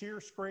can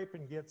shear scrape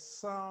and get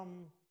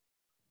some,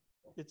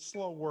 it's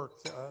slow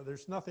work.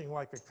 There's nothing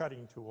like a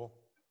cutting tool.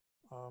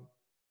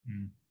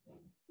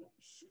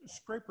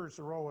 Scrapers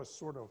are always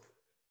sort of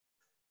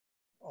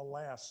a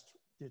last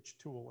ditch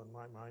tool in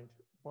my mind,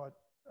 but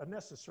a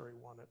necessary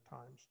one at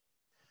times.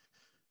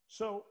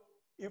 So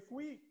if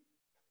we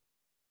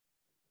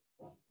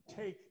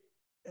take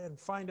and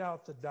find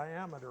out the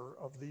diameter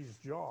of these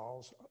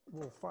jaws,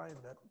 we'll find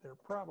that they're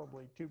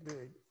probably too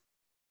big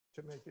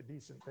to make a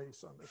decent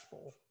base on this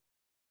bowl.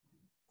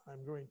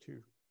 I'm going to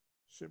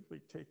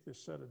simply take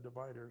this set of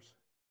dividers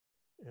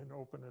and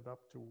open it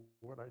up to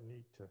what I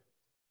need to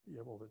be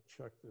able to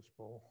check this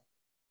bowl.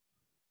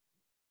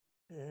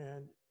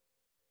 And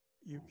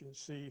you can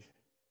see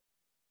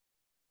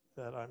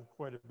that I'm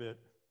quite a bit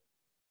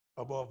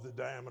above the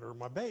diameter of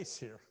my base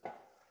here.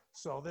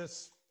 So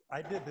this,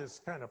 I did this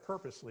kind of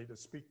purposely to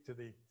speak to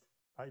the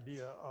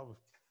idea of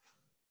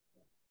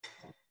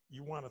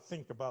you want to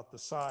think about the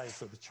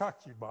size of the chuck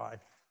you buy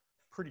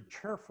pretty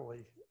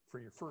carefully for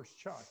your first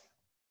chuck.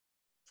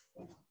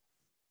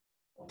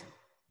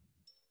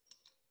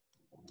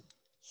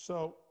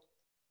 So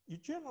you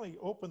generally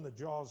open the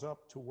jaws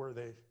up to where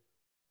they,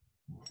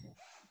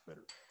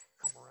 better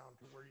come around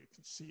to where you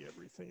can see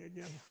everything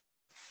again.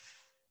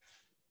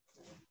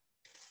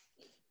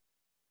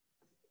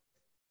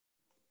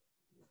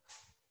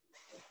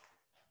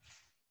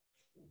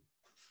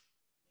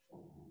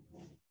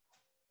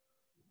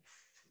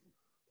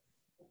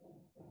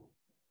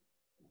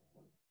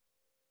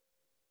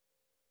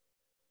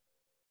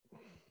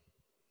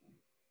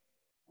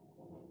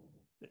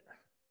 There.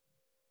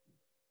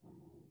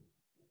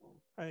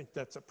 I think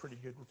that's a pretty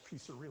good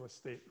piece of real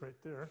estate right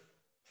there.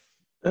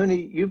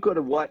 Ernie, you've got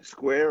a white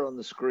square on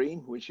the screen,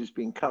 which has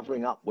been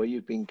covering up where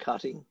you've been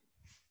cutting.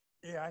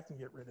 Yeah, I can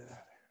get rid of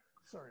that.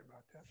 Sorry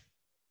about that.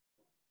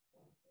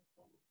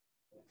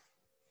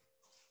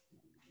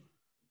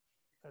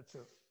 That's a,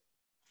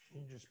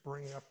 you just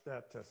bring up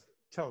that to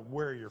tell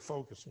where you're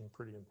focusing,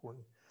 pretty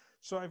important.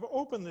 So I've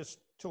opened this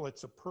till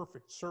it's a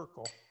perfect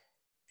circle.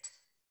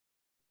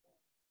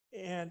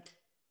 And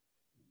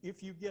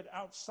if you get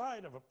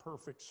outside of a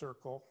perfect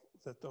circle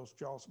that those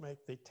jaws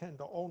make, they tend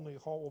to only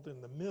hold in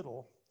the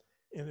middle.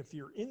 And if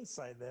you're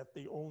inside that,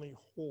 they only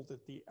hold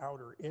at the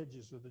outer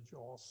edges of the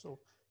jaws. So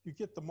you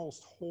get the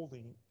most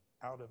holding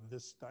out of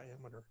this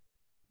diameter.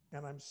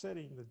 And I'm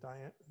setting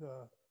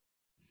the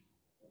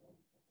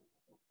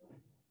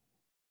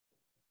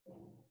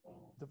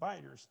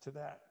dividers to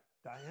that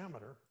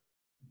diameter.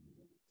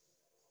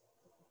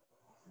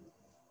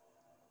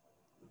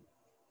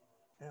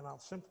 And I'll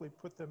simply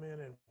put them in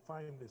and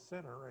find the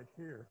center right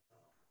here.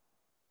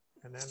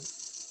 And then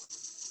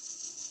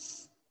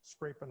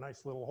scrape a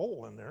nice little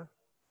hole in there.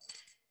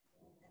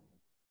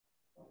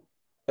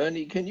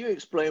 Ernie, can you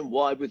explain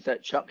why with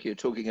that chuck you're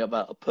talking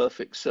about a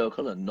perfect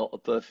circle and not a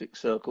perfect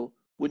circle?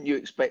 Wouldn't you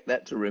expect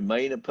that to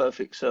remain a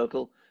perfect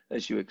circle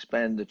as you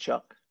expand the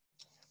chuck?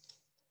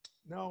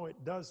 No,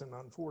 it doesn't,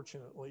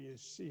 unfortunately. You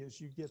see,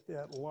 as you get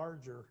that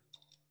larger,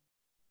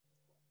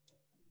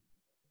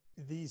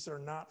 these are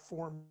not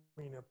forming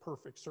a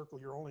perfect circle.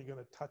 You're only going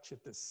to touch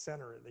at the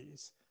center of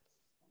these.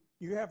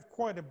 You have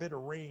quite a bit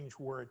of range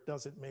where it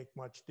doesn't make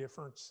much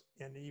difference.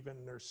 And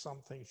even there's some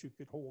things you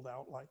could hold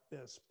out like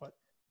this, but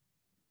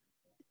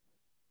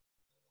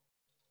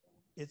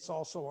it's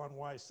also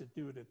unwise to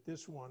do it at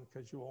this one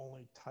because you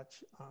only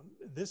touch on,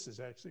 this is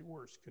actually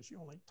worse because you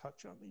only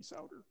touch on these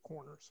outer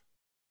corners.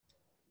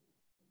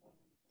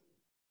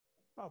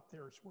 About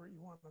there is where you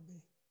want to be.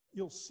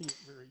 You'll see it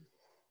very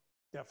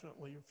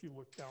definitely if you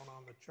look down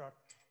on the chuck.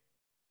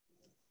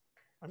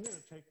 I'm going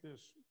to take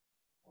this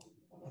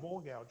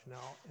bowl gouge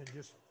now and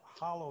just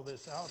hollow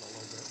this out a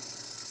little bit.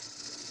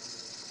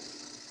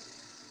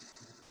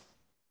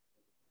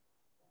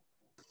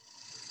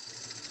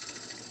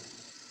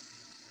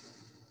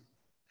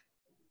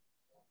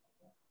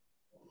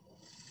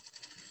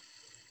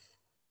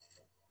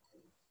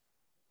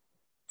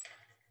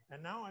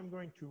 And now I'm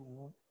going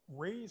to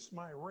raise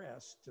my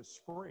rest to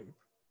scrape.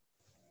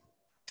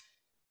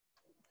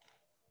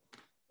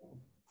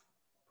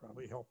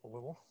 Probably help a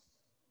little.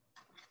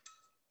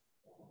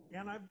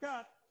 And I've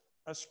got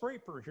a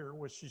scraper here,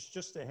 which is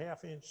just a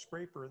 1/2-inch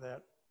scraper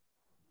that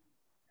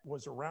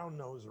was a round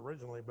nose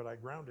originally, but I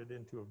ground it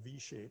into a V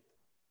shape.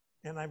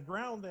 And I've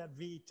ground that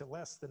V to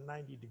less than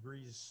 90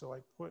 degrees. So I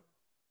put,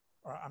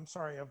 I'm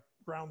sorry, I've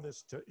ground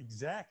this to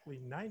exactly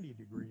 90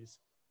 degrees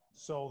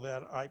so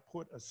that I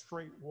put a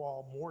straight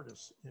wall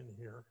mortise in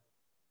here.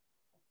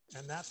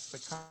 And that's the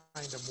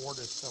kind of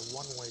mortise a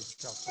one-way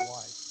chuck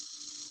like.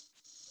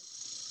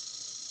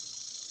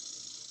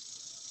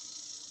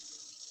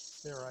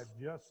 There, I've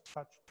just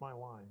touched my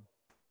line.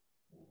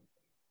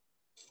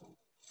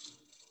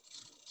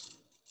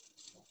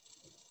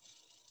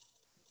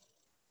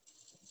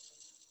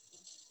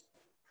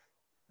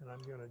 And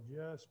I'm going to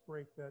just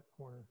break that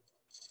corner.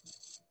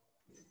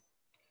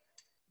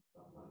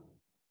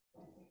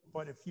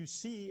 But if you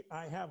see,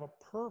 I have a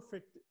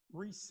perfect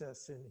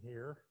recess in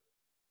here.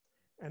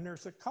 And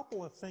there's a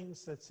couple of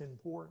things that's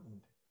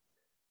important.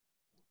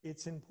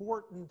 It's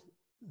important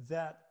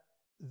that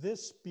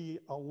this be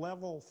a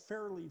level,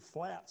 fairly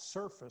flat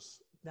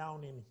surface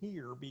down in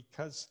here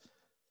because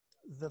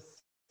the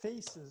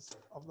faces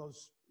of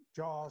those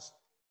jaws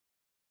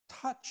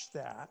touch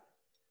that,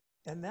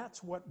 and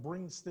that's what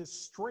brings this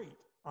straight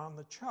on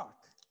the chuck.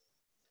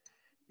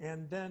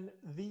 And then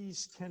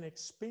these can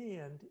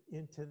expand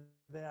into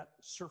that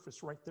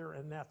surface right there,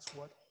 and that's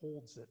what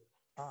holds it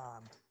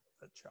on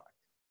the chuck.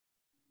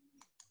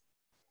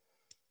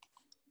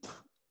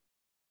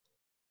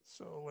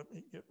 So let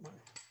me get my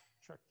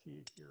chuck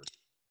key here.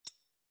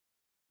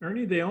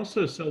 Ernie, they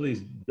also sell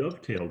these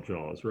dovetail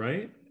jaws,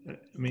 right? I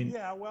mean,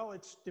 yeah, well,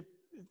 it's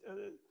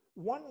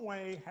One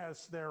Way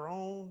has their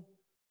own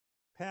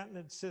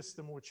patented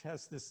system, which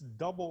has this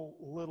double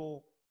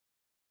little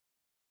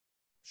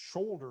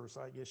shoulders,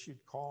 I guess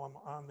you'd call them,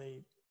 on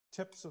the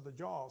tips of the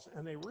jaws,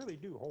 and they really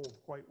do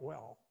hold quite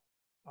well.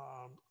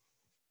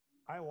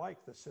 I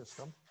like the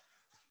system.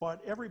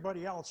 but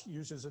everybody else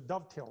uses a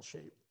dovetail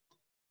shape.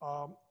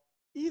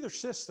 Either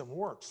system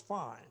works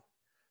fine.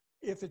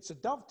 If it's a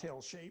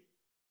dovetail shape,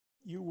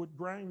 you would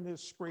grind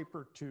this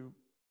scraper to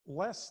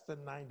less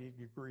than 90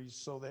 degrees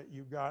so that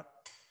you got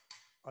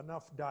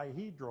enough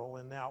dihedral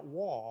in that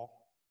wall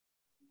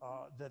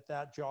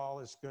that jaw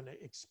is going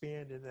to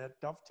expand in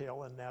that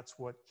dovetail, and that's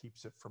what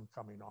keeps it from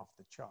coming off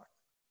the chuck.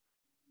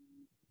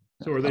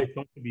 So are they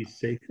thought to be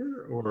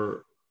safer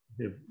or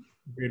have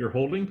greater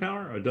holding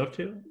power, a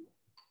dovetail?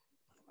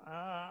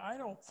 I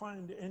don't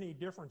find any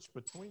difference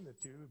between the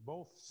two.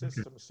 Both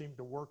systems seem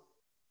to work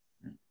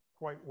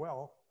quite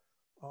well.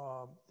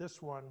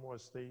 This one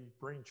was the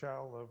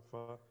brainchild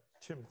of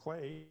Tim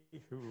Clay,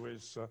 who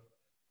is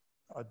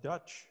a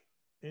Dutch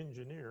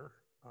engineer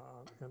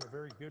and a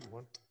very good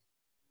one.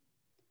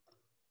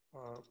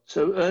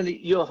 So Ernie,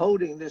 you're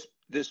holding this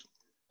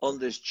on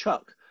this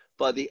chuck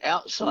by the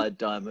outside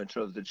diameter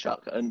of the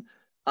chuck and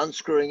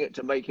unscrewing it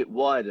to make it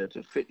wider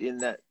to fit in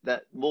that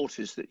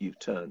mortise that you've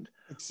turned.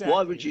 Exactly.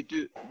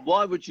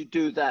 Why would you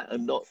do that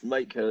and not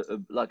make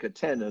like a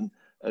tenon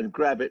and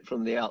grab it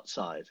from the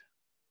outside?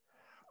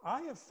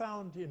 I have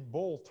found in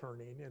bowl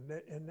turning, and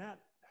that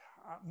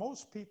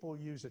most people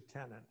use a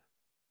tenon,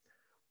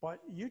 but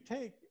you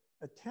take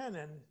a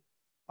tenon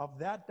of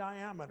that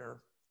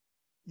diameter,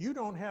 you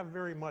don't have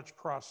very much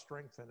cross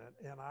strength in it.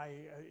 And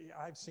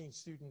I've seen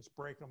students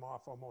break them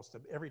off almost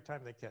every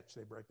time they catch,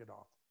 they break it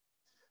off.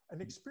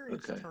 An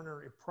experienced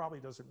turner, it probably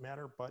doesn't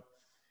matter, but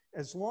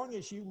as long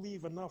as you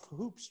leave enough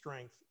hoop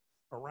strength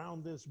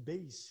around this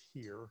base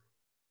here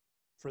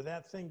for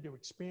that thing to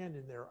expand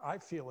in there, I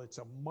feel it's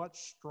a much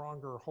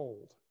stronger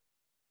hold.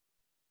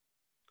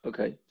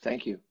 Okay,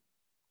 thank you.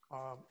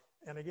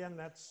 And again,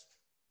 that's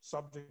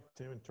subject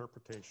to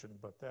interpretation,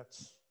 but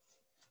that's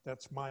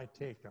my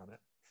take on it.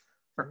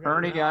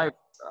 Ernie, I'd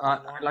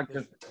like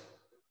to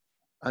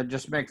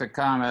just make the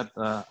comment.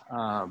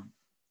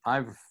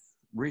 I've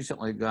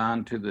recently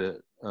gone to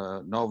the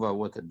Nova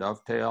with the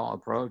dovetail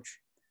approach.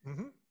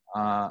 Mm-hmm.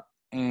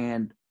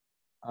 And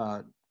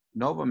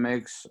Nova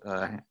makes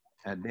a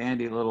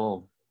dandy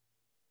little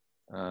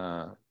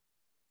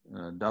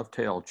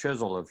dovetail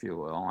chisel, if you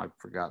will. I've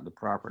forgotten the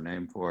proper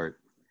name for it,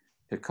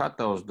 to cut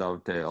those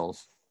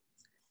dovetails.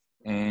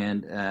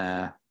 And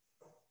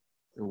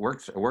it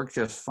works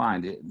just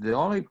fine. The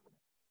only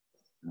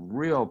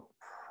real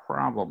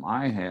problem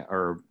I have,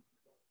 or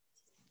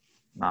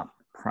not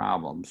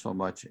problem so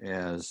much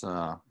as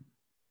a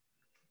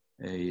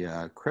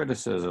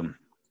criticism,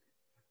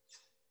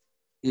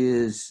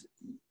 is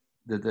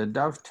that the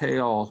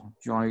dovetail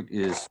joint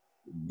is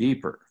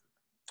deeper.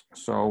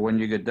 So when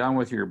you get done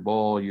with your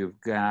bowl,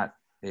 you've got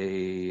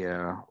a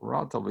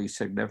relatively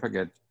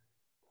significant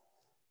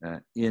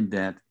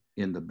indent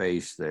in the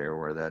base there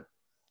where that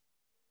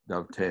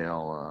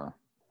dovetail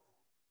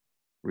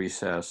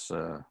recess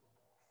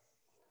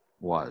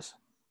was.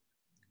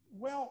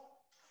 Well,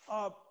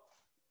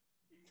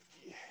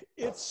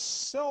 it's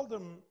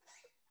seldom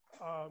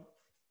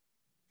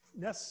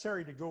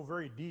necessary to go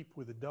very deep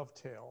with a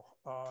dovetail.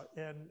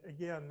 And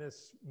again,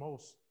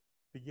 most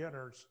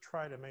beginners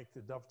try to make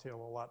the dovetail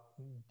a lot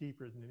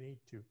deeper than they need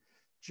to.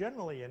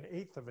 Generally,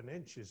 1/8 of an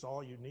inch is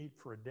all you need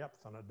for a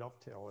depth on a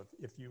dovetail.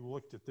 If you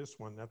looked at this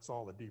one, that's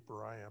all the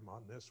deeper I am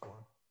on this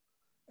one.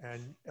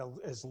 And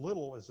as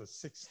little as a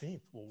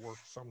 1/16 will work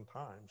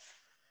sometimes.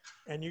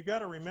 And you got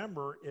to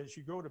remember, as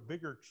you go to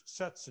bigger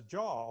sets of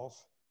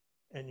jaws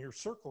and your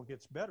circle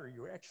gets better,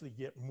 you actually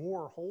get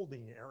more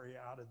holding area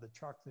out of the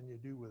chuck than you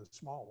do with a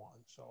small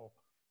one. So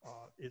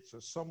it's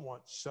a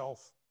somewhat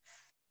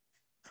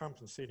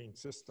self-compensating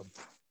system.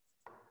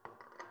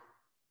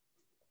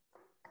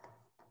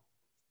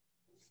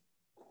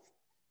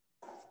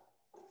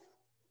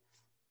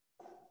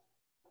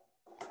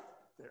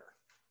 There.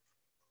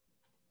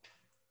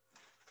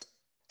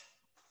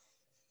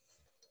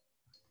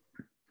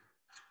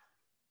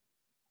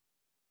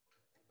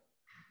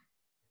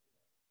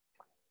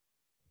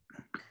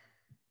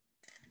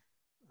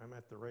 I'm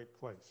at the right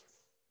place.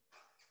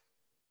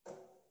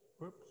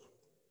 Whoops.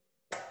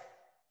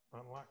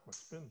 Unlock my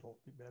spindle,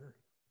 be better.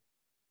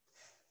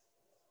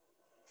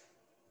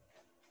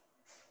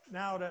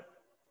 Now to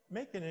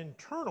make an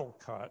internal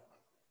cut,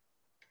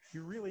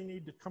 you really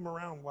need to come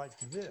around like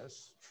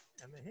this,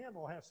 and the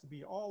handle has to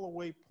be all the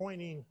way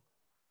pointing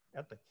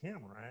at the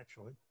camera,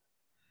 actually,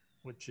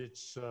 which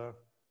it's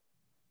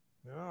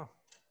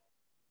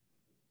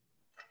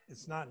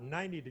not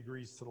 90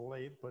 degrees to the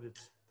lathe, but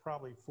it's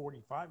probably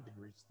 45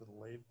 degrees to the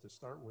lathe to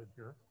start with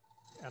here.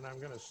 And I'm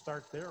going to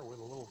start there with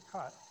a little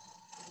cut.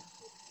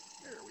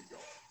 There we go.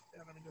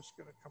 And I'm just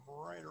going to come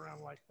right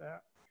around like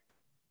that.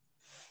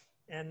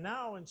 And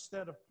now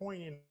instead of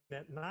pointing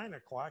at 9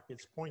 o'clock,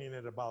 it's pointing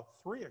at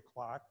about 3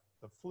 o'clock,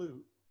 the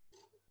flute.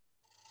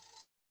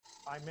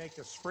 I make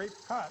a scrape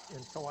cut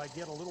until I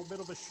get a little bit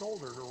of a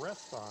shoulder to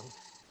rest on.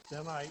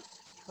 Then I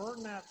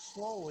turn that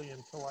slowly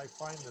until I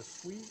find the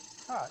sweet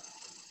cut.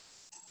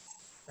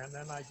 And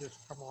then I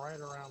just come right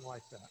around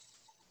like that.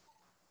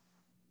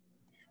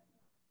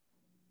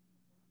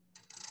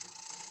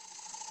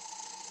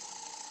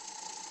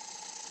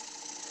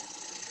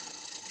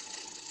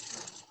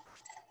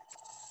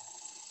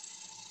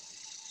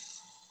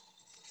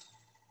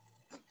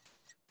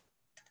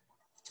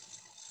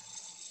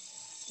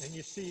 And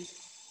you see,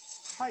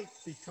 height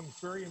becomes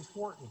very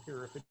important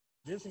here. If it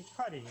isn't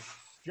cutting,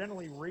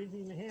 generally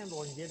raising the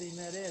handle and getting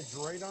that edge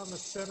right on the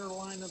center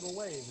line of the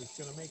lathe is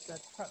going to make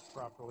that cut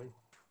properly.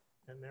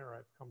 And there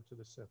I've come to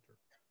the center.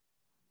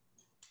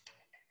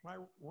 My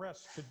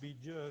rest could be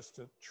just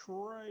a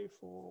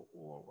trifle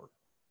lower.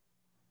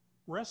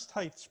 Rest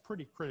height's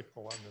pretty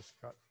critical on this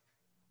cut.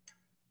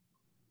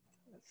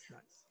 That's nice.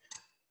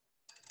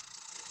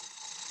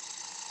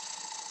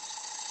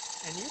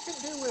 And you can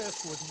do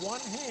this with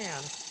one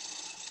hand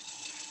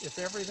if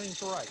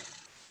everything's right.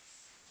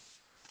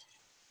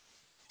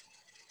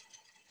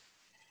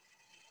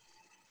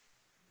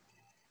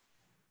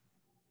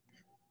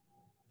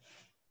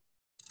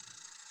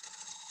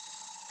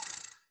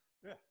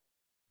 Yeah.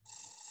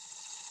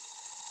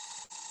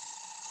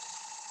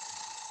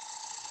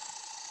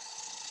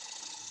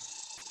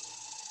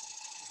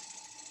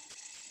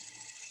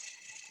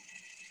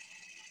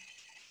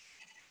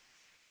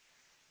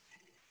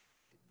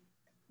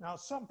 Now,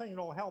 something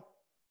that'll help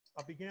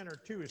a beginner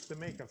too is to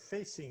make a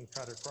facing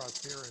cut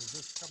across here and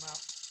just come out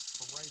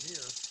from right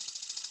here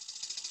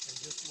and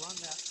just run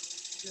that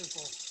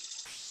chisel.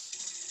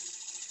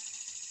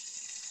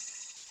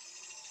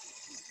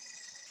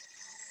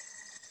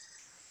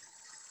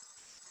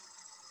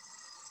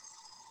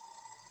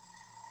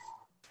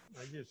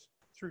 I just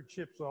threw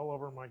chips all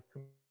over my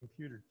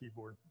computer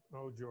keyboard.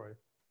 Oh, joy.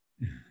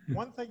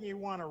 One thing you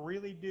want to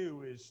really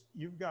do is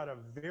you've got a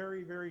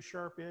very, very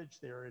sharp edge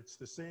there. It's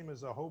the same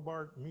as a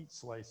Hobart meat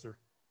slicer.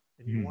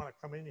 And you want to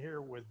come in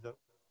here with the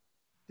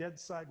dead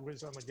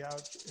sideways on the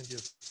gouge and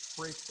just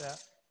scrape that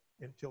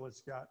until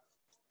it's got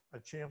a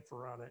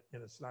chamfer on it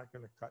and it's not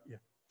going to cut you.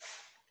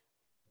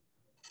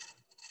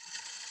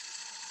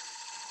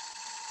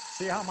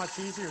 See how much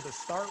easier the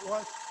start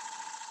was?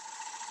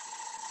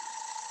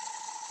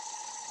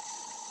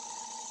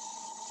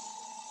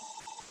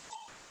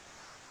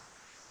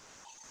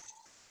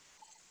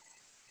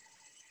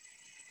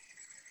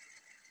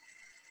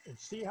 And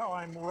see how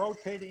I'm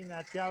rotating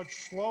that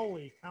gouge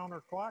slowly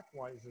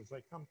counterclockwise as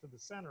I come to the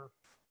center.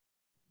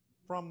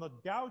 From the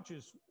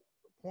gouge's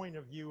point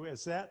of view,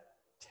 as that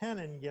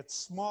tenon gets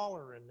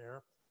smaller in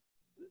there,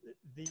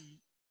 the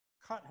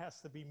cut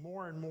has to be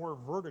more and more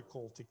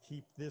vertical to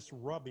keep this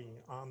rubbing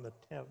on the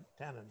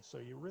tenon. So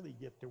you really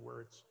get to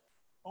where it's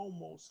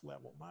almost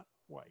level, not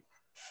quite.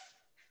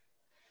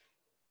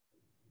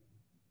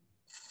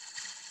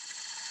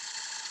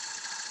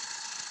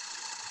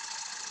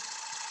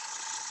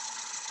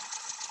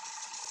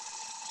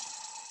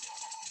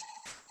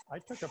 I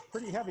took a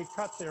pretty heavy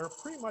cut there,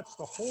 pretty much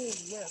the whole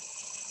width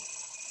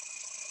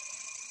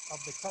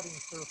of the cutting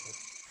surface.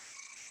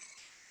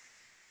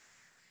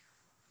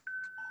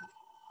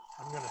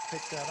 I'm going to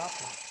pick that up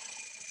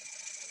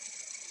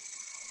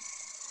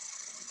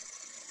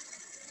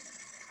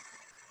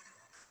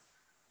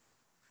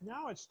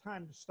now. It's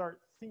time to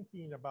start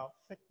thinking about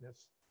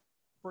thickness.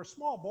 For a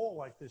small bowl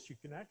like this, you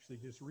can actually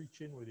just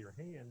reach in with your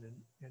hand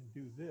and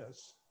do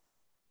this.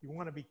 You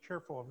want to be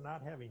careful of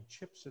not having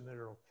chips in there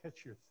that'll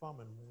catch your thumb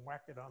and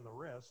whack it on the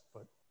wrist,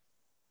 but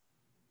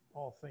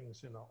all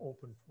things in an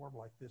open form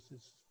like this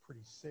is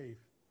pretty safe.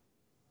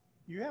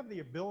 You have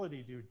the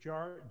ability to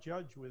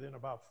judge within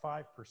about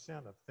 5%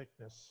 of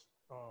thickness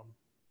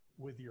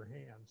with your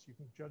hands. You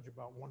can judge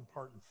about 1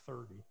 part in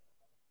 30.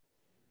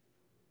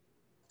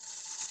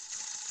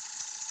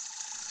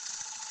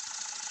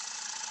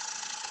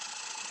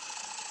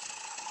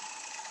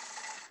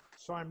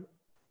 So I'm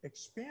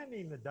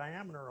expanding the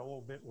diameter a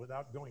little bit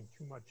without going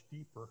too much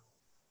deeper.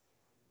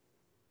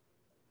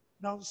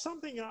 Now,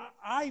 something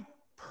I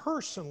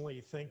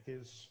personally think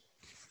is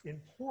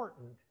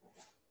important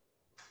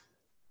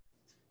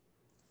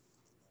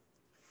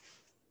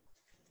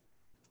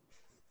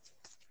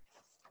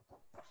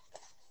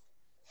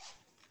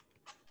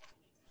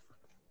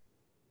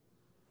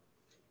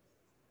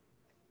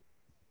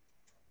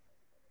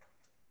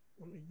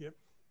let me get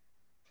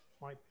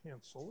my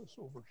pencil. It's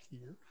over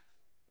here.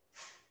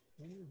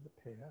 Here's the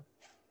pad.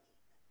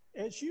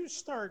 As you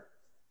start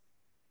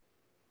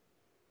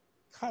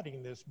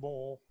cutting this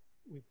bowl,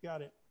 we've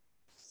got it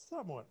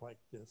somewhat like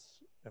this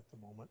at the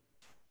moment.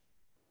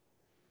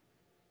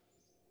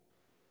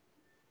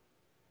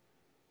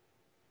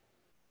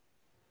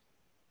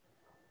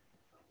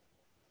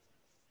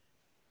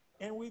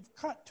 And we've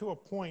cut to a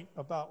point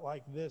about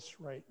like this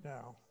right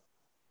now.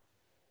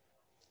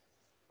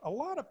 A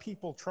lot of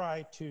people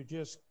try to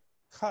just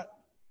cut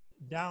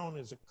down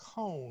as a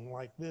cone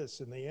like this,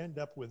 and they end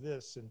up with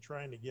this and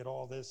trying to get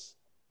all this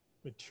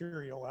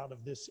material out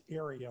of this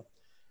area.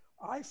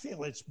 I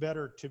feel it's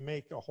better to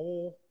make a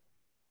whole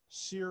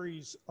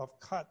series of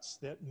cuts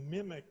that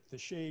mimic the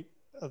shape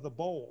of the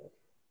bowl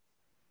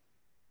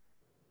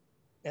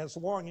as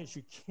long as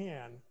you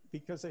can,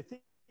 because I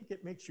think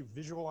it makes you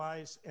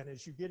visualize, and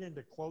as you get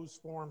into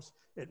closed forms,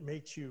 it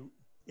makes you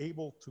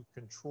able to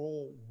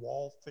control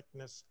wall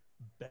thickness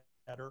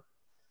better.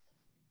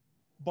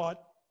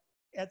 But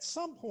at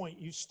some point,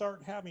 you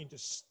start having to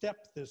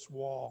step this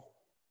wall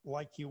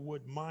like you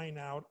would mine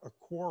out a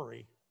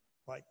quarry,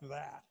 like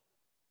that.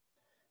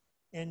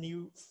 and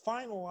you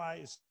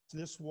finalize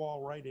this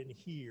wall right in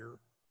here,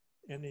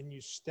 and then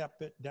you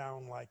step it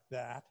down like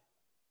that,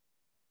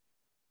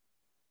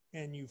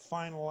 and you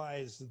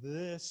finalize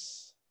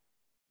this,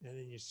 and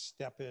then you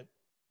step it,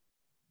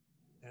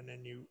 and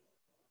then you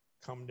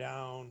come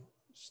down,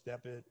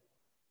 step it,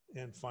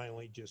 and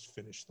finally just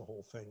finish the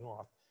whole thing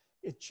off.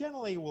 It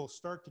generally will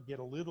start to get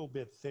a little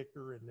bit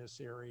thicker in this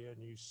area,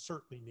 and you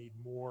certainly need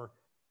more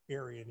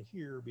area in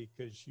here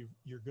because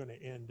you're going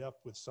to end up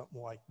with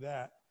something like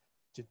that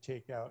to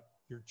take out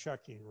your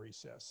chucking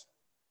recess.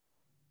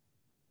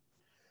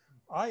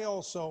 I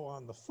also,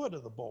 on the foot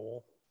of the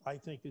bowl, I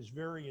think is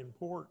very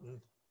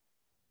important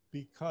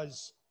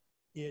because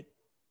it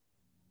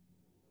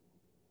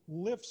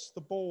lifts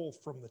the bowl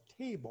from the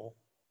table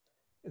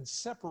and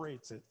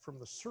separates it from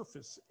the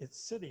surface it's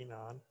sitting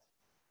on.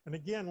 And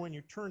again, when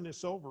you turn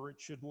this over, it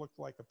should look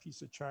like a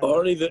piece of china.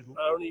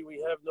 Ernie, we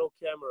have no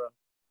camera.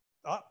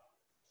 Ah,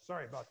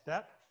 sorry about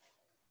that.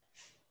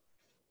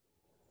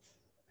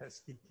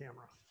 Pesky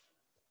camera.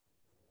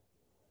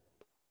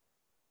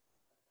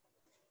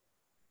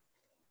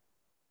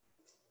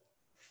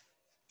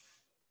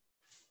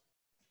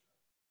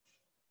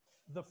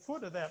 The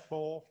foot of that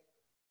bowl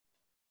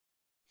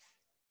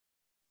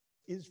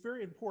is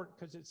very important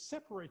because it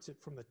separates it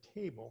from the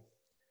table.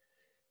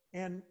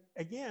 And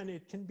again,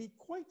 it can be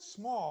quite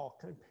small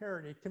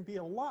compared, it can be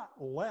a lot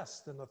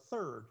less than a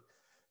third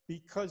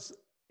because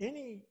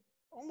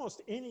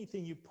almost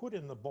anything you put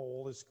in the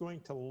bowl is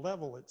going to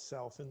level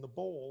itself in the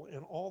bowl,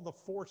 and all the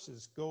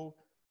forces go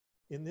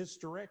in this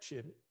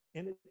direction,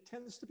 and it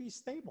tends to be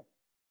stable.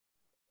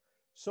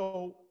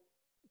 So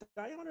the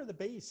diameter of the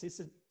base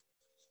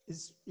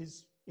is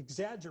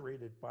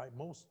exaggerated by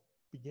most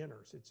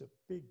beginners. It's a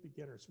big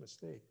beginner's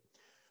mistake.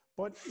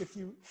 But if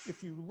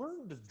you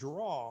learn to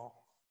draw,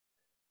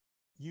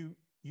 you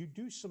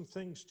do some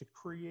things to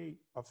create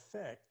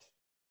effect.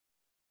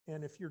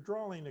 And if you're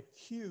drawing a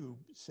cube,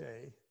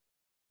 say,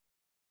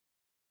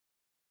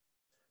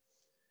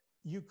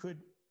 you could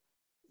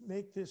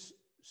make this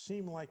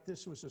seem like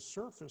this was a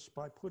surface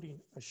by putting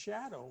a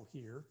shadow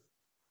here.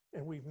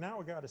 And we've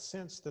now got a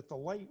sense that the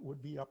light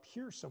would be up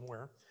here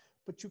somewhere.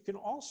 But you can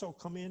also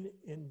come in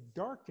and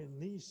darken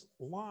these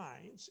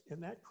lines,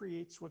 and that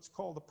creates what's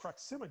called a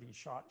proximity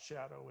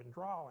shadow in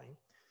drawing,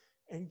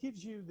 and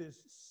gives you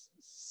this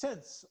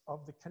sense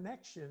of the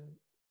connection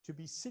to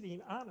be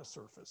sitting on a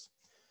surface.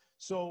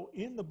 So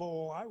in the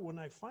bowl, when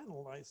I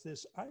finalize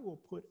this, I will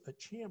put a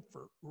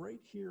chamfer right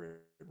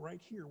here and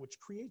right here, which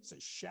creates a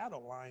shadow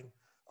line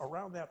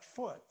around that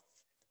foot.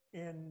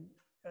 And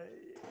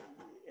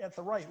at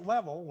the right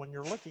level, when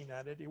you're looking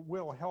at it, it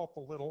will help a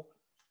little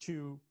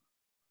to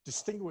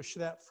distinguish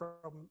that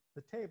from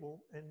the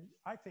table, and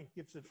I think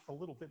gives it a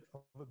little bit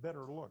of a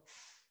better look.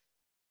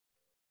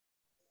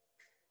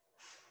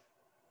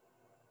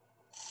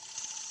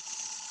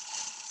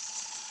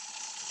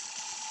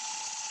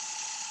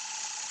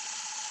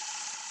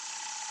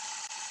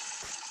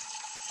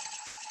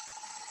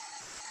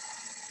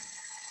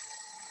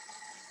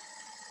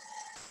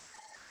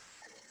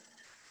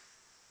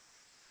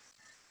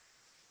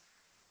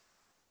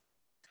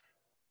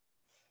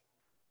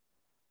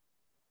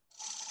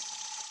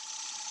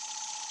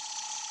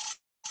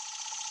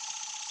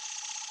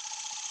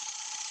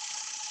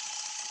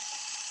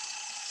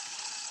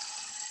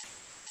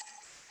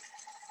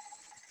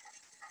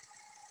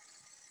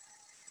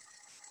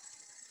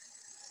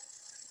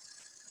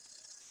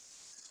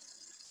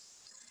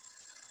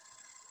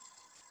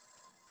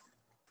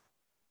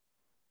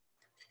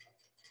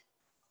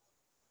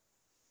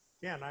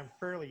 Again, I'm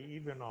fairly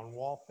even on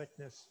wall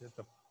thickness at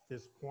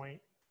this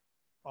point.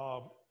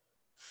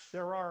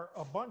 There are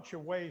a bunch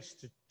of ways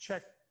to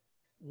check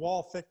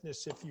wall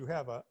thickness if you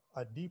have a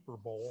deeper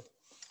bowl.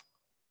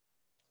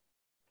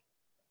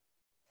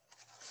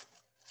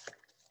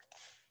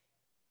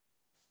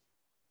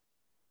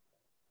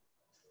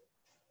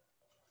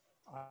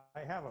 I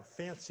have a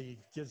fancy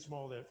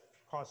gizmo that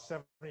costs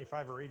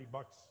 75 or 80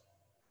 bucks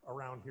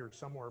around here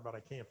somewhere, but I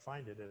can't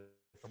find it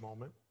at the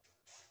moment.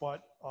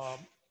 But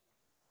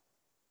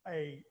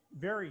a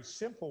very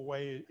simple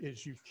way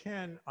is you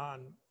can,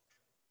 on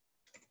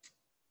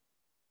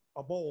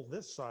a bowl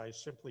this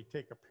size, simply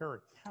take a pair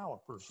of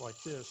calipers like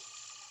this,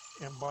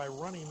 and by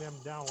running them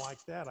down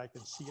like that, I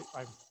can see it.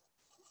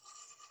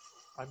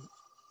 I'm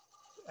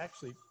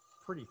actually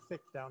pretty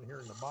thick down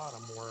here in the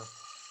bottom where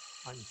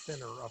I'm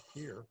thinner up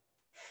here.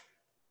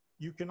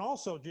 You can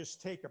also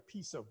just take a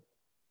piece of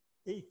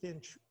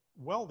 1/8-inch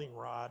welding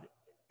rod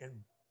and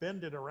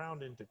bend it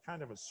around into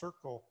kind of a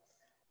circle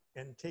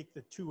and take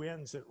the two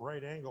ends at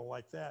right angle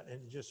like that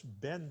and just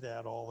bend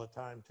that all the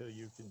time till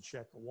you can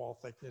check a wall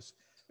thickness.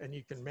 And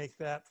you can make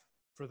that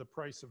for the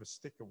price of a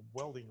stick of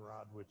welding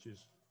rod, which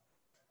is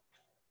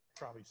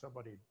probably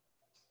somebody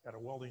at a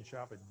welding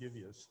shop would give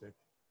you a stick.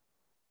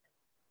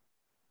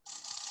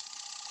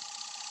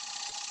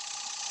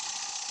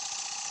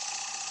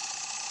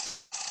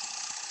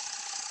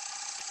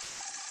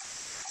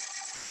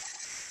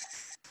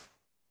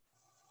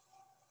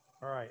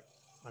 All right,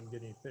 I'm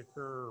getting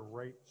thicker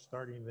right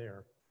starting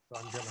there. So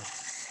I'm gonna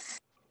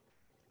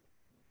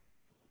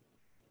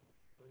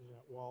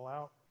wall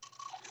out.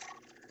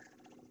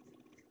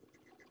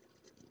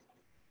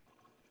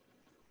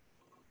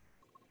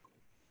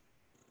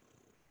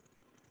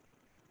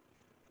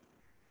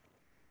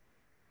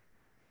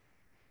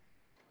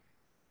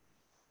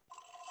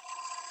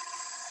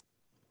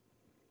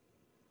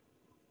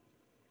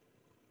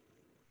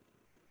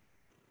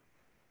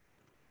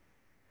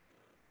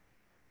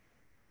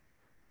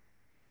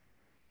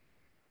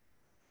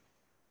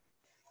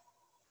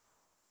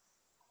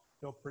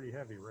 Still pretty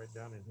heavy right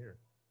down in here.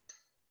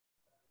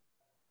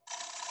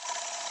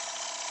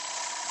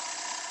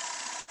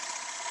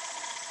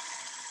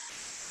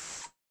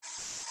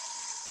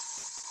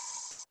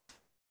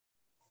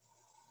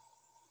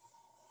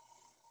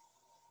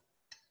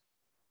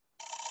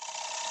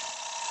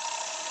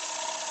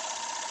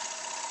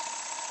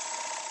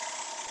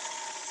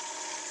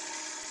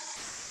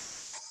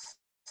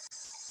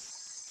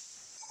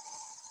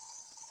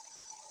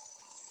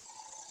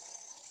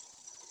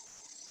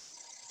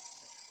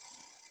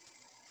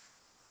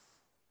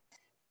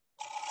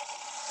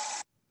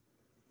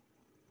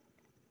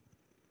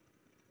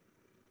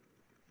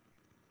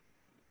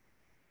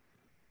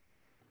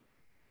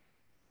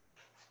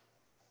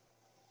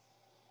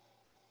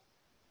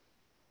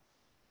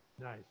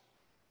 Nice.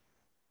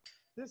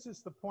 This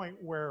is the point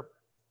where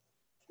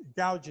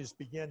gouges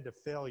begin to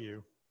fail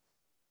you,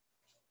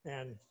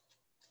 and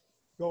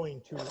going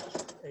to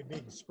a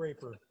big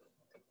scraper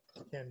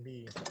can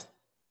be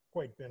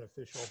quite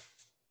beneficial.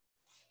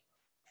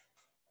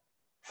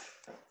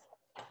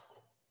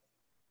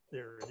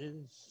 There it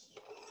is.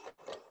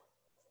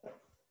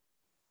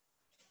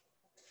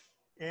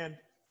 And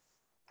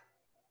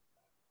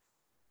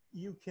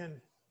you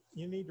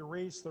need to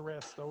raise the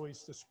rest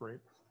always to scrape.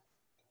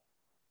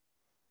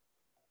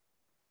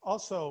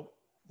 Also,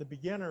 the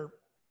beginner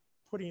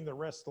putting the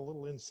rest a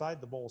little inside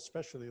the bowl,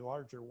 especially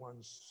larger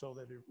ones, so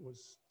that it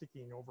was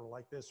sticking over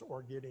like this,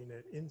 or getting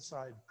an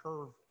inside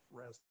curve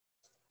rest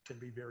can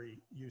be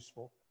very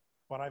useful.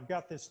 But I've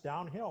got this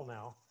downhill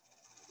now,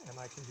 and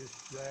I can just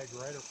drag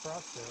right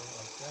across there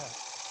like that.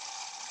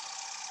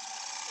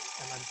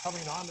 And I'm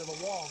coming onto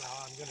the wall now.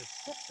 I'm going to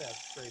tip that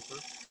scraper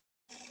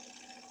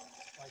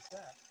like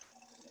that,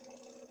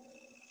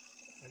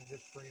 and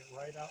just bring it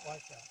right out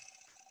like that.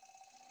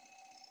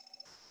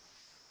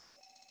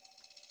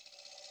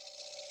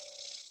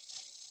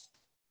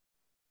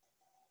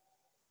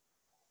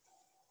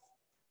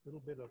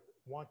 Little bit of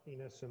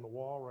wonkiness in the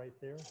wall right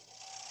there.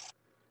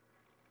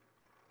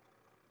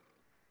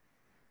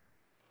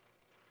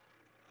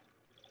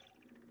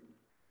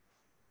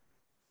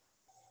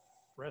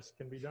 Rest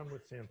can be done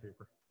with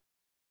sandpaper.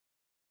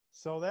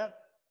 So that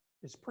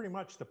is pretty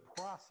much the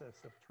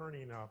process of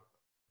turning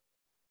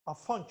a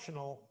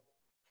functional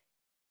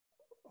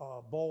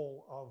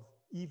bowl of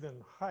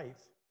even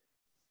height.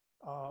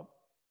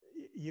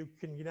 You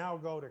can now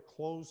go to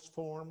closed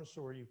forms,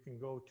 or you can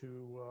go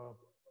to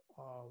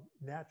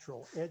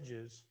natural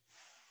edges.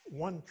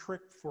 One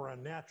trick for a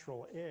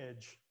natural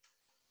edge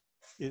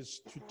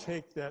is to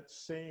take that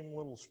same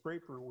little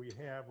scraper we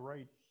have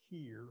right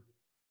here,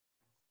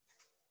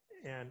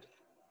 and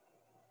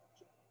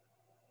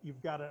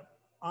you've got an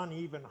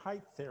uneven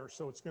height there,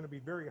 so it's going to be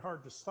very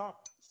hard to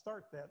start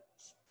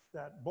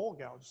that bowl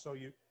gouge. So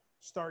you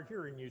start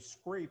here and you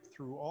scrape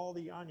through all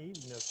the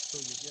unevenness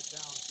till you get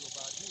down to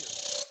about here,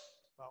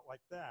 about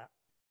like that.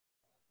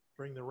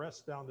 Bring the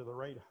rest down to the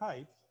right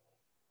height.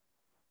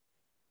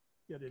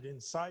 Get it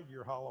inside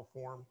your hollow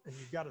form, and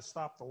you've got to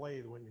stop the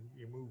lathe when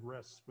you move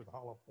rests with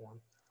hollow form,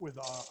 with,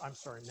 I'm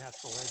sorry,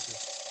 natural edges.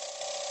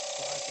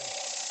 So I can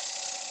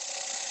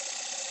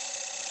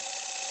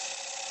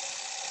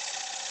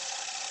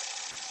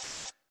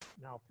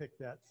now pick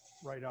that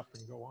right up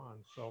and go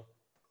on. So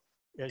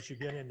as you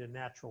get into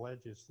natural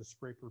edges, the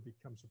scraper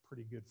becomes a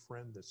pretty good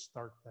friend to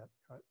start that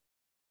cut.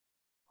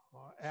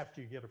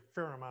 After you get a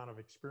fair amount of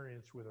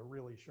experience with a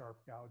really sharp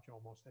gouge,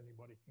 almost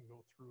anybody can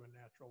go through a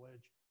natural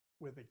edge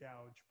with a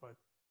gouge, but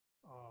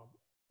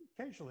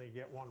occasionally you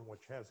get one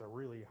which has a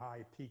really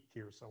high peak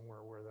here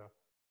somewhere, where the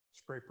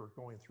scraper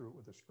going through it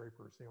with the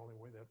scraper is the only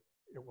way that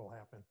it will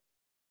happen.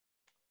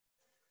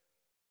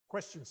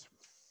 Questions?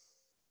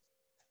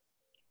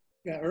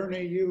 Yeah,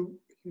 Ernie, you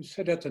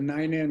said that's a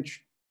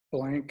 9-inch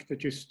blank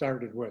that you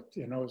started with.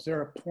 You know, is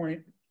there a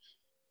point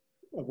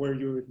where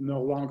you would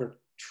no longer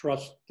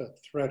trust the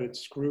threaded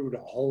screw to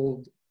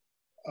hold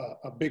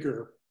a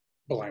bigger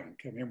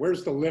blank? I mean,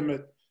 where's the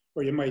limit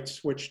where you might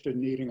switch to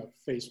needing a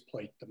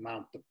faceplate to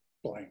mount the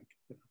blank?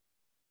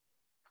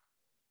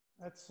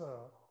 That's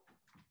a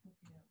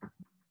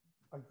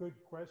good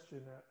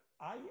question.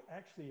 I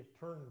actually have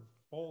turned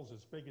bowls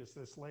as big as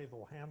this lathe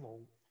will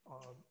handle,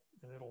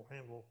 and it'll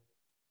handle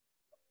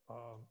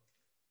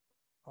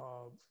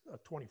a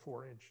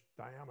 24-inch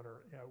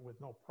diameter with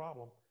no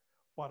problem.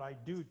 But I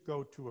do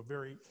go to a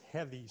very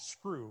heavy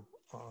screw.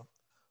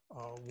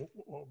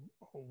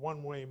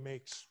 One way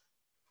makes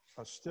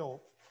a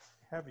still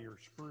heavier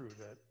screw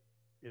that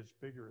is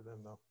bigger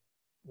than the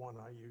one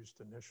I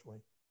used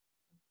initially.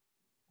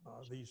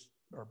 These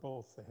are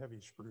both the heavy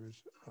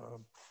screws.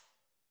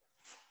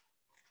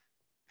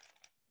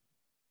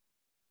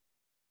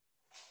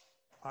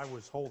 I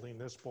was holding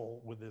this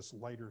bowl with this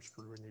lighter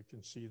screw, and you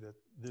can see that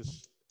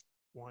this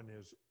one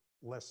is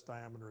less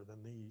diameter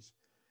than these.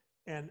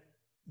 And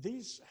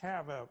these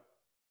have a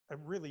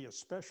really a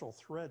special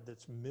thread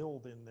that's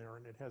milled in there,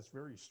 and it has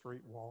very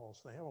straight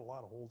walls. They have a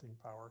lot of holding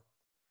power.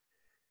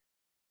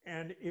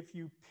 And if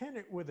you pin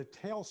it with a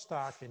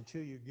tailstock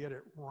until you get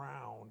it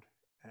round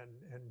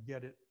and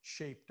get it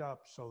shaped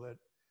up so that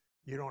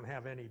you don't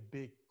have any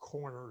big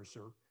corners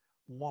or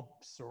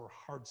lumps or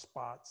hard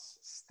spots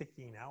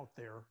sticking out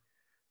there,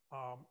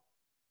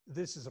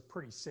 this is a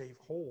pretty safe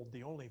hold.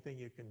 The only thing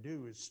you can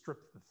do is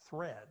strip the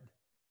thread,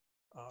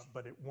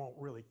 but it won't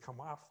really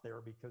come off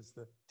there because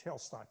the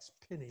tailstock's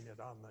pinning it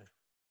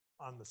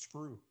on the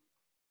screw.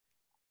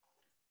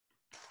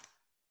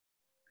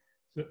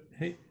 So,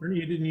 hey, Ernie,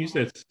 you didn't use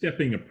that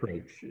stepping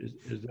approach.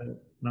 Is that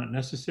not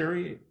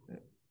necessary?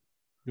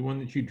 The one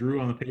that you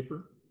drew on the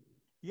paper?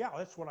 Yeah,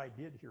 that's what I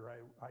did here.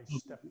 I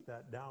stepped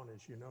that down.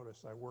 As you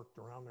notice, I worked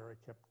around there.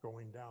 I kept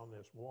going down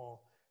this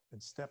wall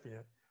and stepping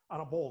it. On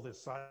a bowl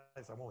this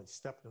size, I'm only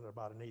stepping it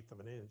about 1/8 of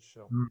an inch.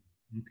 So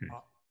Okay.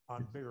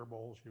 On bigger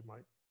bowls, you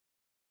might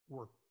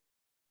work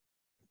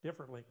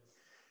differently.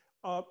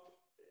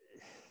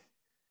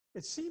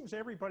 It seems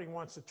everybody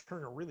wants to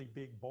turn a really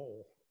big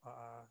bowl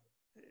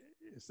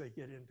as they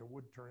get into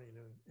wood turning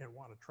and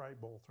want to try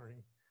bowl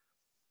turning.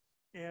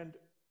 And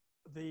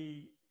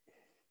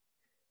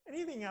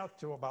anything out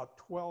to about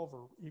 12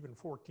 or even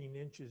 14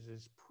 inches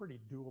is pretty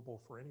doable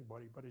for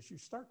anybody. But as you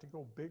start to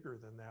go bigger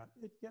than that,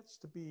 it gets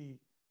to be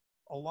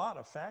a lot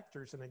of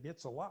factors, and it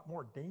gets a lot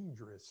more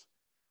dangerous.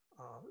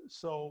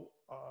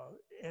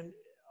 And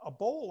a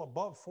bowl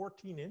above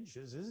 14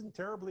 inches isn't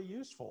terribly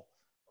useful.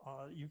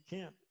 You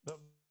can't,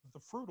 the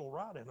fruit will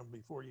rot in them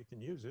before you can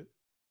use it.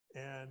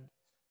 And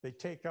they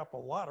take up a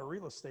lot of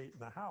real estate in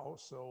the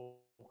house. So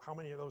how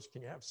many of those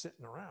can you have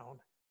sitting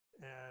around?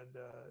 And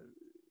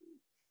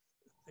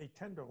they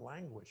tend to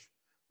languish.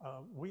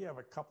 We have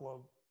a couple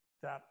of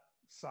that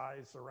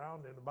size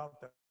around, and about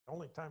the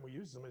only time we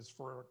use them is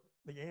for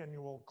the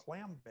annual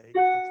clam bake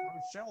that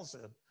throws shells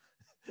in.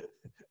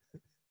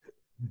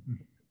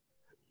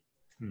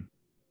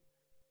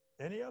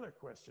 Any other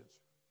questions?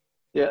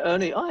 Yeah,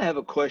 Ernie, I have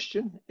a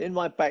question. In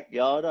my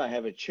backyard, I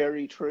have a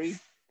cherry tree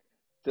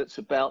that's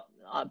about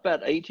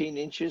 18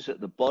 inches at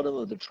the bottom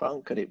of the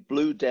trunk, and it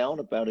blew down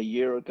about a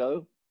year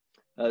ago.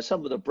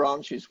 Some of the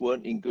branches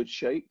weren't in good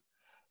shape,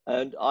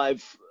 and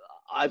I've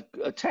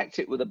attacked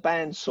it with a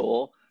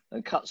bandsaw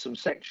and cut some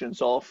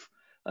sections off.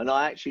 And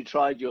I actually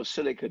tried your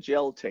silica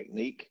gel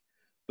technique,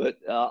 but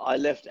I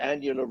left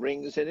annular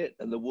rings in it,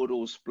 and the wood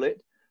all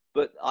split.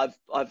 But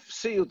I've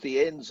sealed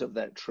the ends of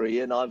that tree,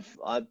 and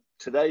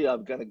today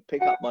I'm going to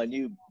pick up my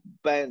new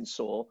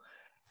bandsaw.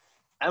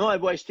 Am I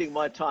wasting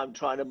my time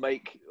trying to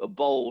make a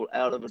bowl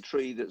out of a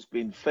tree that's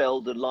been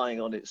felled and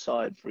lying on its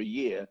side for a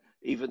year,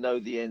 even though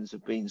the ends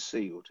have been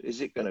sealed?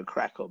 Is it going to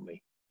crack on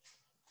me?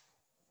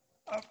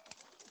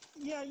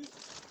 Yeah.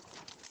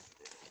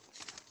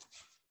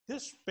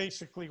 This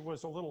basically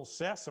was a little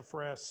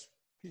sassafras,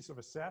 piece of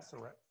a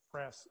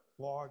sassafras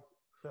log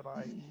that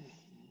I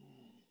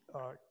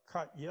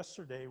cut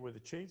yesterday with a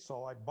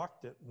chainsaw. I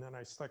bucked it, and then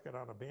I stuck it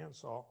on a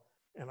bandsaw,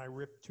 and I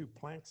ripped 2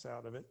 planks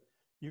out of it.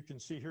 You can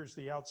see here's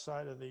the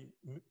outside of the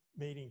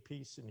mating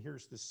piece, and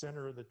here's the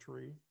center of the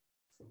tree.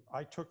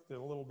 I took the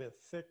little bit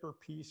thicker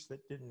piece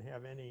that didn't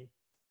have any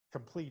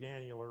complete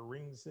annular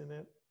rings in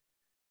it.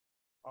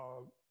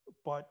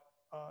 But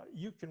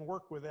you can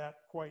work with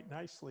that quite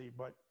nicely.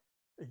 But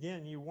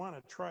again, you want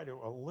to try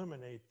to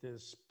eliminate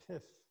this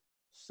pith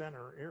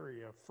center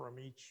area from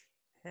each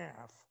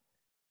half.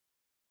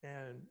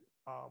 And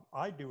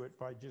I do it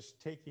by just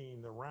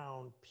taking the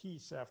round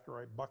piece after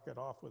I buck it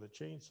off with a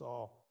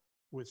chainsaw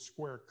with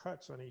square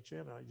cuts on each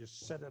end. I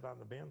just set it on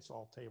the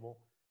bandsaw table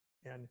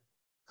and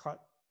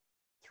cut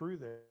through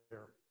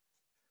there.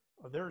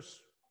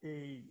 There's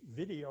a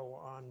video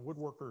on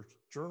Woodworker's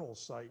Journal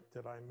site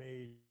that I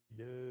made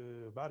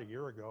about a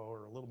year ago,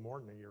 or a little more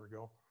than a year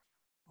ago,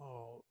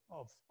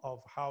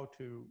 of how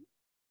to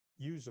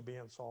use a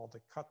bandsaw to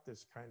cut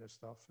this kind of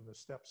stuff and the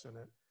steps in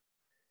it.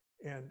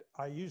 And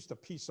I used a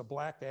piece of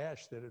black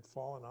ash that had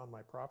fallen on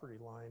my property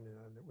line,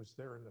 and it was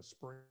there in the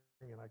spring,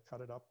 and I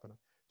cut it up and I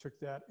took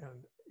that,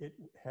 and it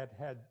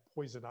had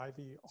poison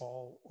ivy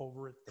all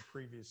over it the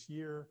previous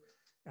year.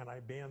 And I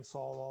bandsawed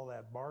all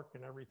that bark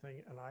and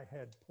everything, and I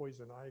had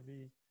poison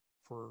ivy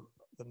for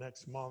the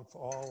next month,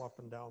 all up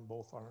and down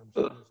both arms.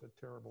 It was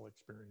a terrible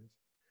experience.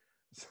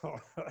 So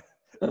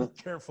be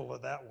careful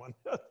of that one.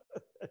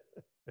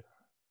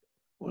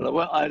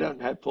 Well, I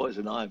don't have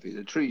poison ivy.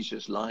 The tree's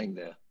just lying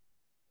there.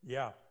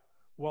 Yeah.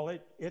 Well,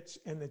 it's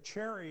in the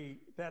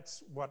cherry,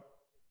 that's what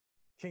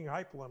King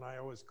Hypel and I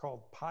always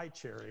called pie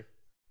cherry.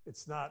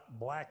 It's not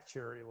black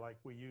cherry like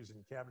we use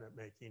in cabinet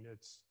making.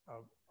 It's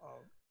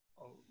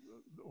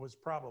it was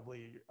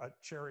probably a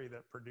cherry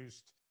that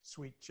produced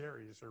sweet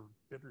cherries or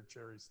bitter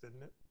cherries,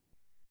 didn't it?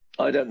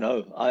 I don't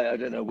know. I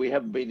don't know. We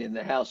haven't been in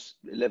the house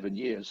 11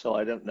 years, so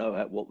I don't know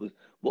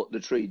what the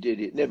tree did.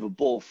 It never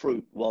bore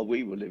fruit while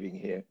we were living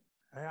here.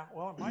 Yeah,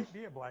 well, it might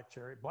be a black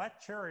cherry. Black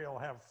cherry will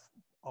have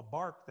a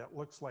bark that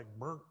looks like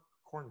burnt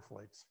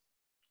cornflakes.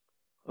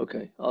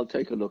 Okay, I'll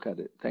take a look at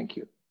it. Thank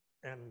you.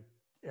 And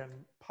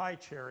pie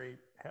cherry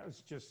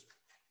has just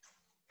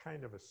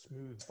kind of a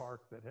smooth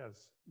bark that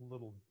has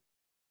little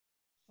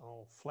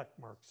fleck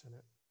marks in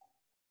it.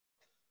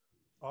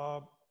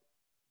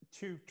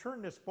 To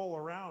turn this bowl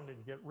around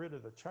and get rid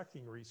of the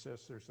chucking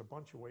recess, there's a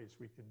bunch of ways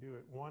we can do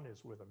it. One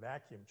is with a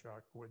vacuum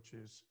chuck, which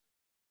is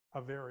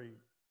a very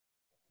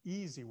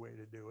easy way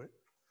to do it.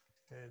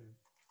 And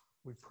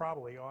we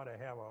probably ought to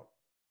have a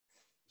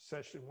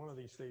session one of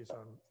these days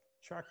on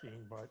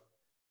chucking, but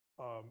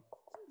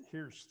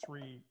here's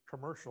 3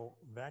 commercial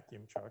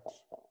vacuum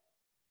chucks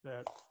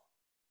that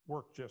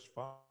work just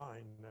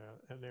fine,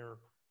 and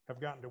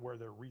have gotten to where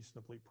they're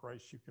reasonably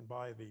priced. You can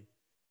buy the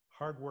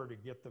hardware to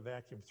get the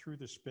vacuum through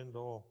the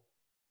spindle,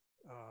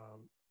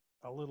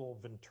 a little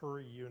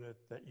Venturi unit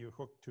that you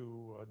hook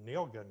to a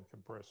nail gun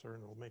compressor,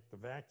 and it'll make the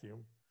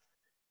vacuum.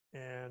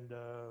 And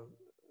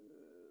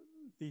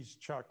these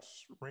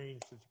chucks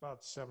range, it's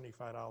about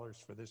 $75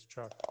 for this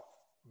chuck.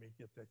 Let me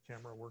get that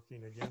camera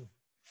working again.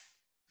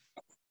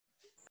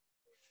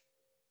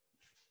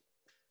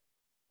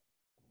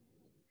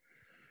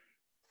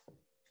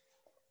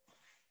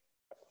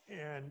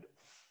 And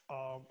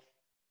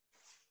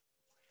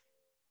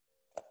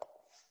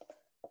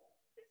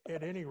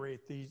at any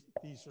rate,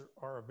 these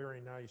are a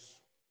very nice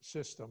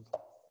system.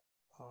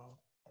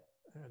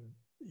 And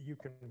you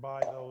can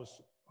buy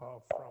those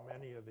from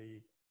any of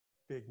the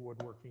big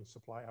woodworking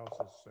supply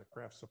houses,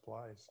 Craft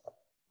Supplies,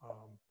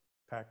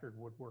 Packard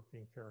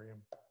Woodworking carry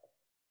them.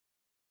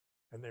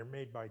 And they're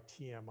made by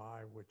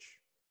TMI, which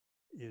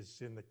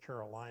is in the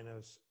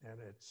Carolinas. And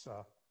it's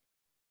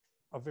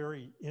a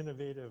very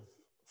innovative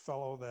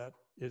fellow that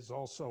is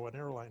also an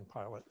airline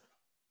pilot.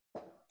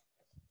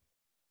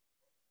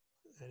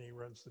 And he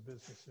runs the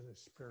business in his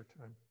spare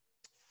time.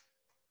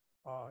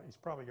 He's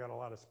probably got a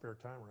lot of spare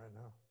time right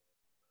now.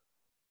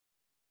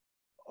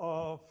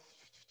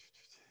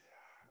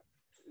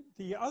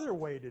 The other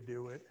way to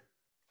do it,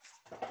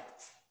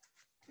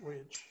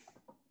 which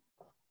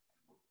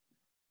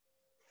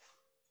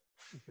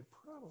we could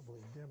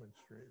probably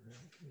demonstrate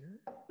right here.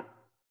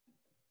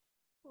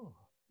 Oh,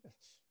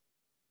 that's,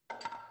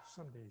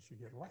 some days you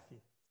get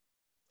lucky.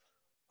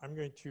 I'm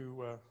going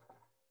to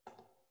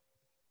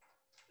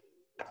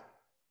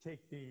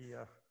take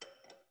the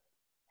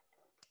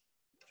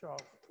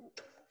job.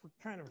 We're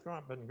kind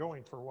of been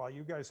going for a while.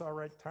 You guys all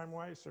right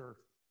time-wise, or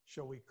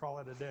shall we call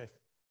it a day?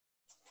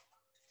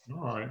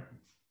 All right.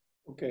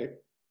 Okay.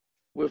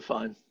 We're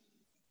fine.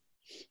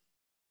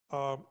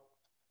 I'm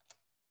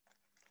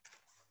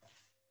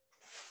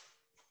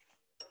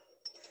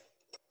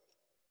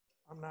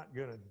not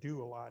going to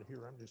do a lot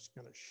here. I'm just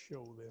going to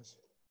show this.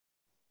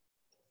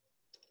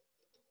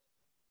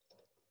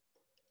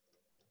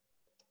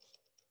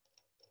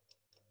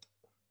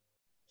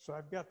 So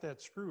I've got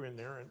that screw in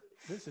there, and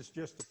this is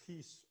just a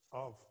piece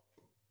of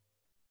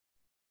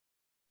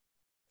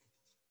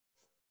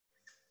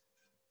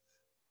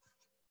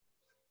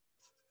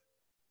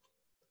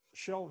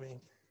shelving,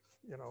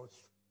 you know,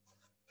 it's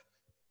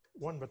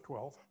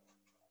 1x12.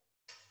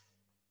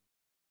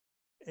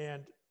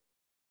 And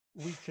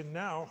we can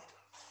now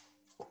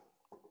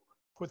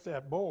put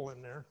that bowl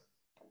in there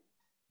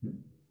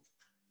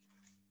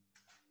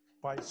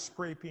by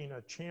scraping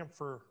a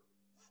chamfer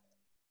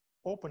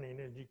opening,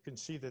 and you can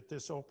see that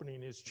this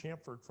opening is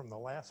chamfered from the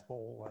last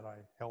bowl that I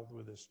held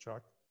with this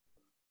chuck.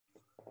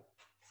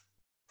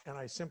 And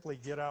I simply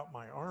get out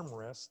my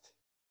armrest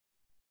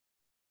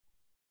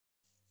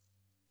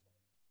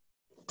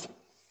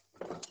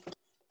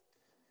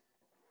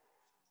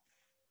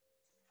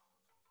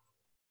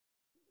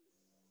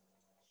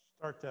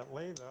start that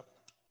lathe up.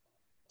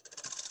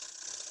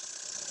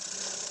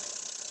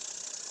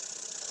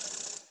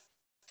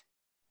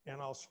 And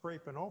I'll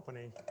scrape an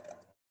opening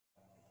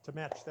to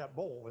match that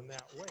bowl in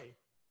that way.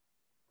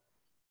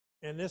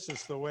 And this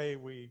is the way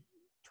we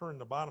turn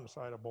the bottom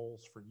side of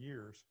bowls for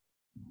years.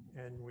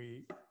 And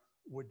we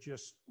would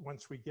just,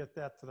 once we get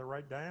that to the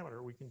right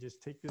diameter, we can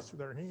just take this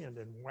with our hand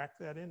and whack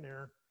that in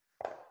there,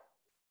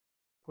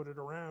 put it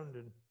around,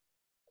 and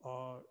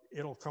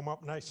it'll come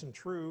up nice and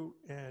true,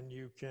 and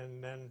you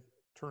can then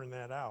turn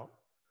that out.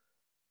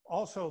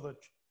 Also, the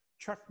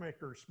chuck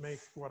makers make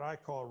what I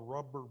call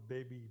rubber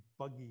baby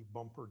buggy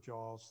bumper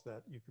jaws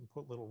that you can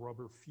put little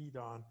rubber feet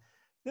on.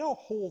 They'll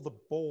hold the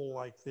bowl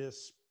like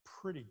this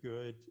pretty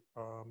good.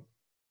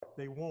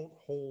 They won't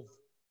hold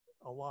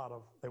a lot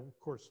of, of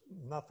course,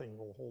 nothing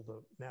will hold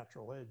a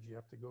natural edge. You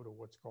have to go to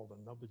what's called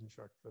a nubbin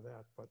chuck for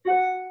that. But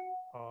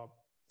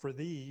for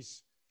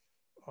these,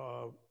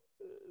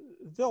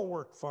 they'll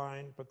work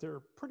fine, but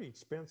they're pretty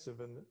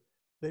expensive, and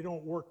they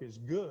don't work as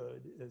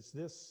good as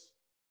this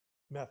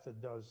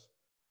method does.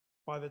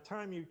 By the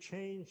time you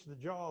change the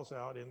jaws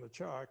out in the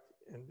chuck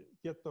and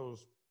get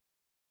those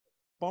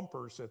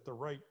bumpers at the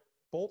right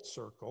bolt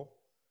circle,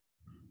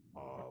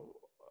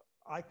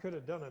 I could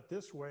have done it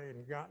this way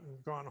and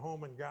gone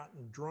home and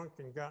gotten drunk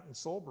and gotten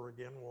sober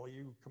again while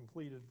you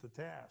completed the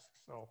task.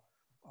 So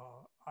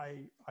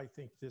I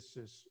think this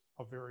is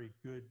a very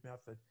good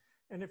method.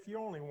 And if you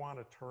only want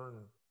to turn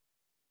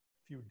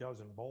a few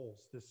dozen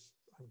bowls, this,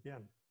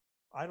 again,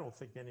 I don't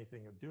think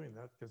anything of doing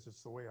that because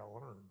it's the way I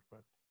learned.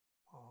 But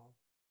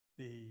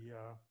the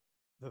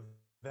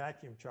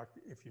vacuum chuck,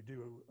 if you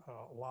do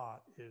a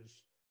lot,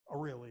 is a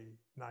really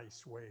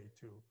nice way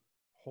to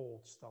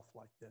hold stuff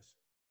like this.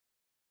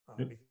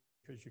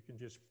 Because you can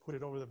just put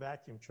it over the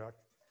vacuum chuck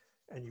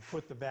and you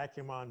put the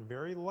vacuum on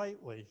very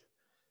lightly,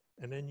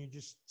 and then you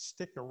just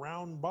stick a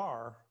round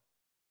bar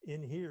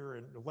in here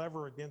and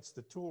lever against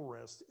the tool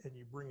rest, and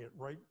you bring it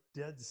right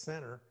dead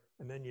center,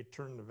 and then you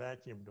turn the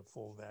vacuum to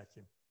full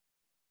vacuum.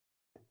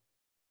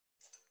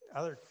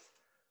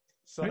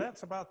 So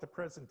that's about the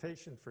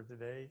presentation for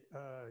today.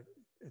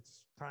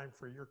 It's time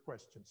for your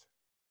questions.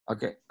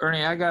 Okay,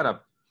 Ernie, I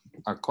got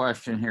a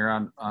question here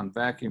on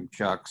vacuum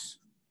chucks.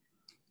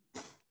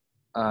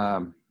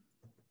 If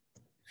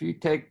you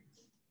take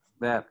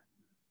that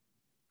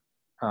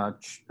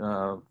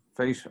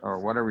face or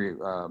whatever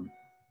you,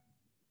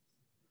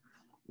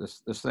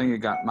 this thing you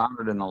got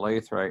mounted in the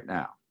lathe right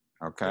now,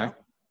 okay?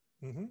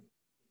 Yeah. Mm-hmm.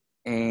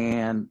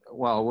 And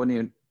well, when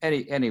you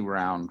any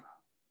round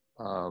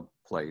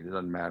plate, it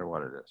doesn't matter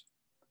what it is.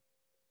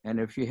 And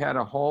if you had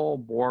a hole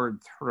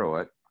bored through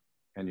it,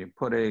 and you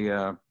put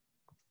a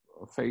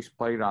face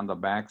plate on the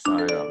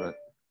backside of it,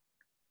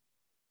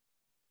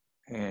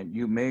 and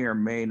you may or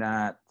may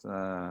not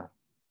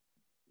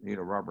need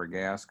a rubber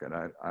gasket.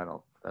 I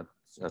don't.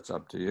 That's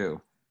up to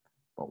you.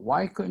 But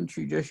why couldn't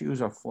you just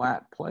use a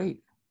flat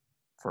plate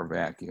for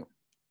vacuum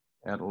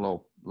at a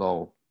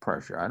low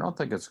pressure? I don't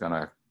think it's going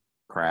to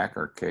crack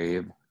or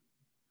cave.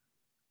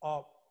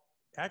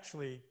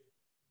 Actually,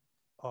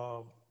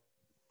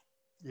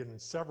 in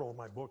several of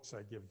my books,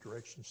 I give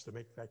directions to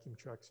make vacuum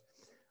chucks.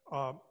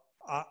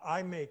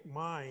 I make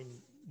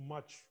mine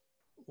much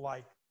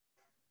like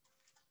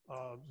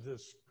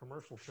this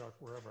commercial chuck,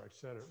 wherever I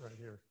set it, right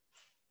here.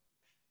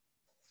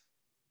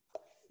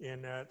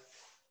 In that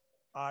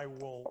I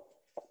will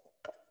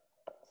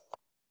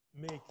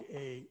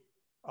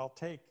I'll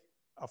take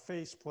a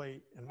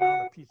faceplate and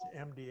mount a piece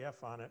of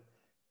MDF on it,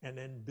 and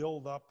then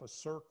build up a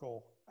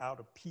circle out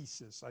of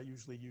pieces. I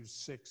usually use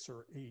 6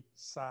 or 8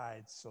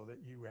 sides so that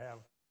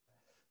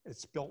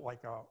it's built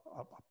like a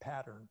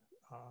pattern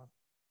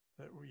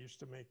that we used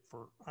to make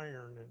for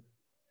iron and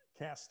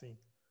casting.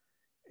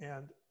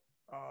 And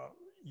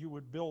you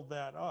would build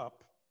that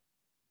up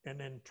and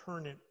then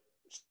turn it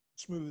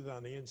smooth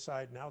on the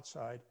inside and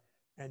outside,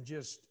 and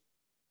just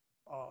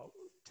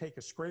take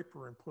a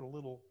scraper and put a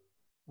little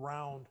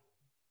round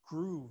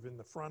groove in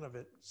the front of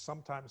it,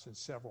 sometimes in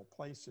several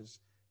places.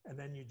 And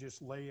then you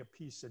just lay a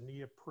piece of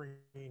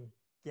neoprene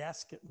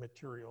gasket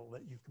material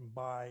that you can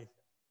buy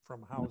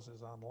from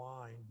houses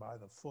online by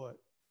the foot,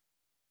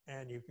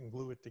 and you can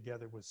glue it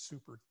together with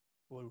super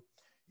glue.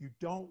 You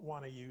don't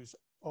want to use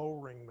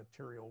O-ring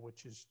material,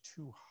 which is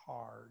too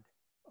hard.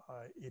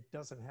 It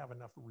doesn't have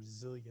enough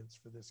resilience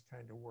for this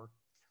kind of work.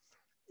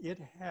 It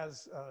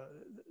has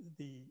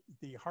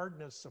the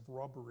hardness of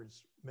rubber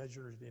is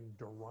measured in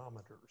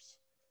durometers,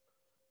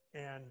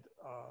 and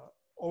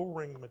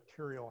O-ring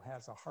material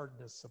has a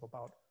hardness of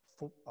about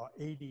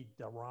 80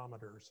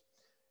 durometers,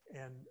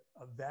 and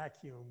a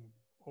vacuum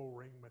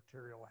O-ring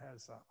material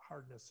has a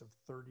hardness of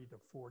 30 to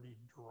 40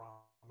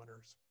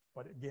 durometers.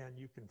 But again,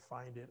 you can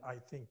find it, I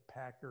think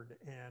Packard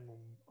and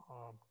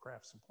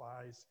Craft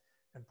Supplies,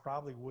 and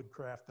probably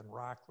Woodcraft and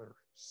Rockler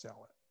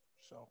sell it.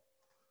 So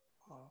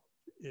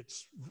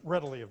it's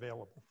readily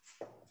available.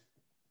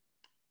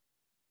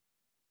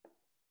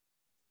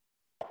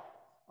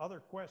 Other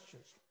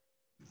questions?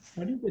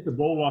 How do you get the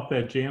bowl off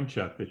that jam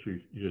chuck that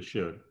you just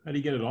showed? How do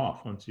you get it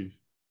off once you've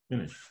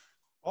finished?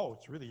 Oh,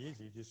 it's really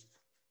easy. You just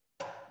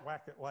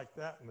whack it like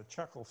that, and the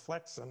chuck will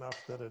flex enough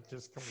that it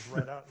just comes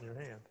right out in your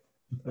hand.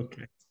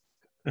 Okay.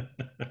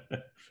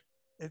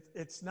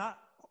 It's not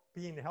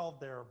being held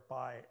there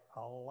by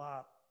a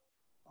lot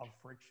of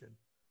friction.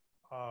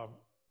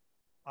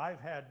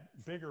 I've had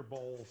bigger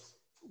bowls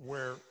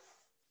where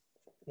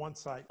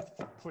once I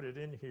put it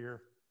in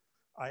here,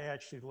 I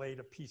actually laid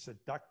a piece of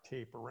duct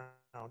tape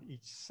around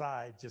each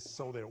side just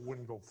so that it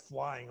wouldn't go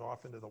flying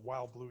off into the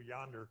wild blue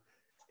yonder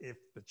if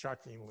the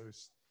chucking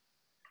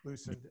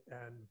loosened,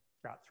 and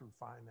got through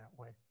fine that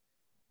way.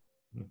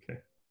 Okay.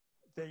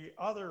 The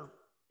other,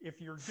 if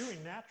you're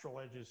doing natural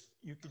edges,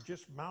 you could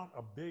just mount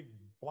a big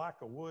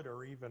block of wood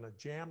or even a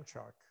jam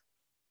chuck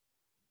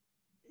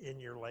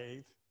in your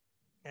lathe,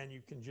 and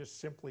you can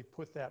just simply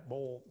put that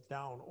bowl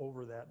down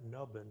over that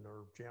nubbin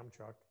or jam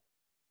chuck.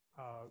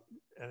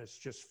 And it's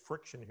just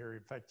friction here.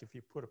 In fact, if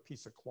you put a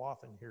piece of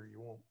cloth in here,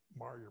 you won't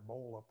mar your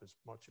bowl up as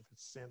much if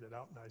it's sanded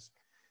out nice.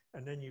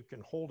 And then you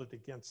can hold it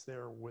against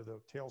there with a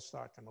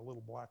tailstock and a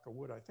little block of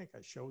wood. I think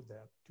I showed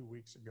that 2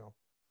 weeks ago,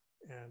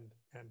 and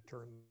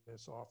turn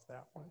this off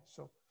that way.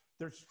 So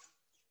there's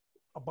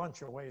a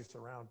bunch of ways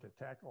around to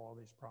tackle all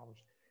these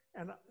problems.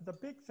 And the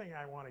big thing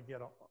I want to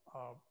get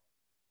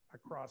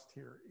across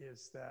here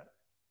is that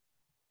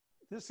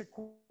this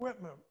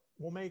equipment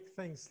will make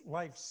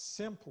life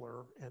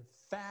simpler and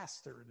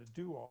faster to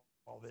do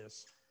all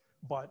this,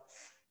 but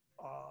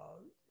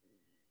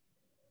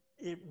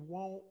it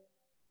won't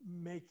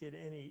make it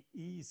any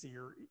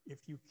easier.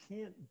 If you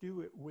can't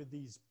do it with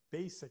these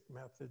basic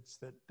methods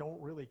that don't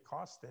really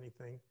cost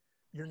anything,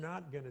 you're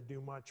not going to do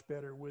much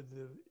better with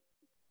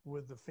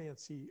the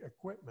fancy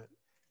equipment.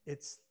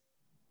 It's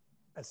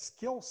a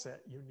skill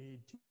set you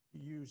need to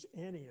use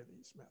any of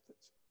these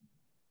methods.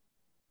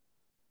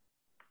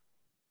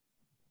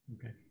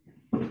 Okay.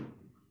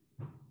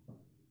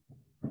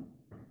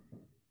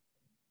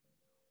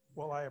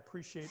 Well, I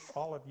appreciate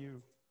all of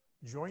you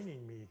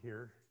joining me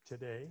here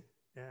today,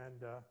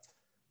 and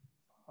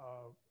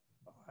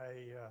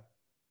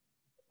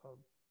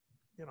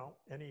you know,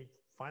 any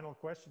final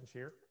questions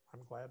here,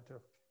 I'm glad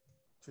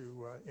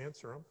to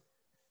answer them.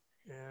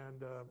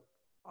 And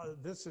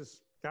this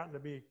has gotten to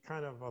be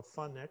kind of a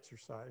fun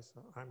exercise.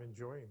 I'm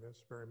enjoying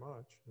this very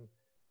much. And,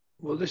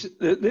 well, this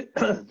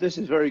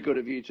is very good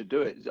of you to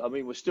do it. I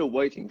mean, we're still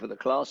waiting for the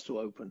class to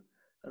open,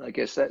 and I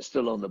guess that's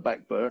still on the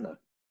back burner.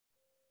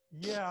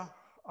 yeah,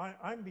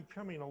 I'm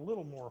becoming a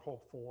little more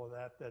hopeful of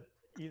that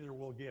either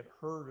we'll get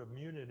herd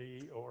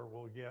immunity or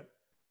we'll get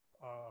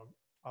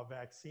a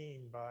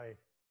vaccine by,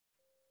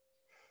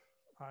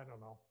 I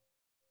don't know,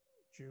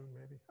 June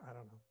maybe, I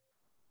don't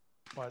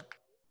know.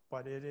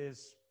 But it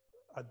is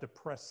a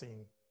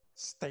depressing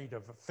state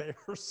of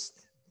affairs.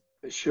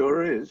 It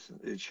sure is.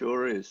 It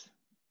sure is.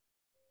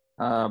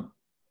 Ernie,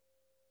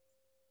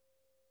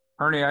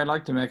 I'd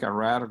like to make a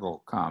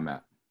radical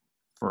comment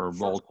for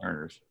bowl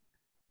turners.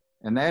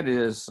 And that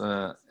is,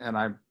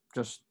 and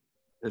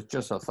it's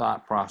just a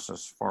thought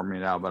process for me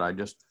now, but I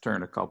just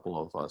turned a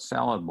couple of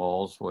salad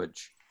bowls,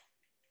 which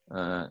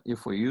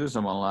if we use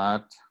them a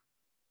lot,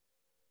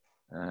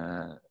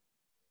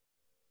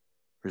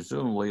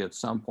 presumably at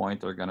some point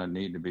they're going to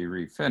need to be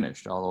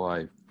refinished.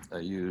 Although I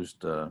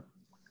used 3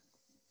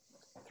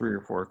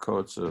 or 4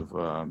 coats of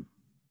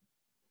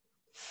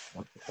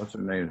what's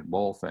the name,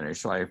 bowl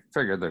finish. So I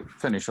figured the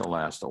finish will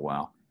last a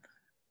while.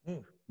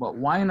 But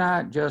why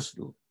not just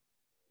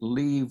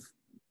leave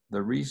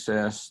the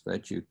recess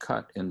that you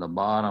cut in the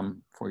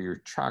bottom for your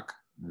chuck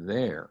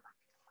there?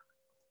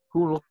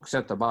 Who looks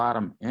at the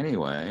bottom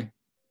anyway?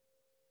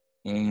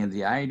 And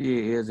the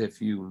idea is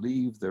if you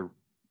leave the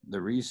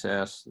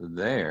recess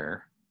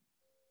there,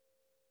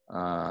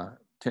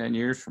 10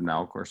 years from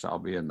now, of course, I'll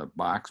be in the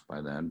box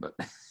by then, but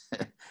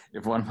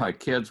if one of my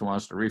kids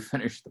wants to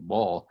refinish the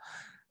bowl,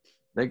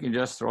 they can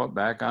just throw it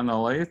back on the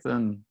lathe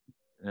and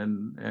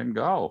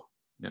go.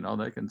 You know,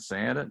 they can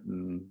sand it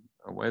and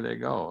away they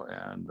go.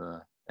 And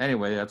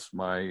anyway, that's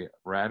my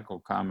radical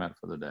comment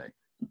for the day.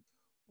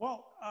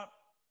 Well,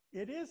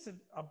 it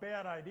isn't a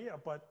bad idea,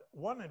 but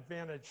one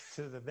advantage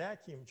to the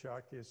vacuum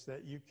chuck is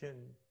that you can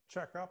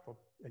chuck up an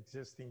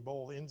existing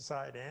bowl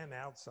inside and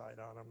outside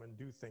on them and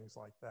do things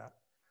like that.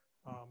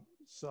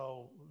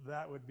 So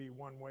that would be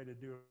one way to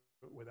do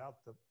it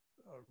without the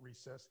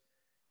recess.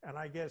 And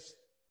I guess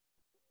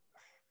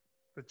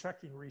the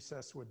chucking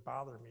recess would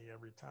bother me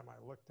every time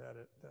I looked at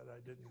it, that I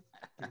didn't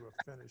do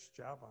a finished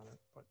job on it.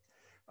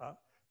 But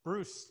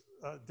Bruce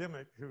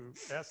Dimmick, who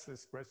asked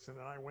this question,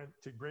 and I went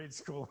to grade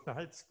school and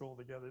high school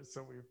together,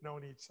 so we've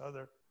known each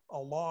other a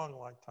long,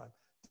 long time.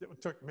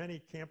 It took many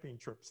camping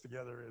trips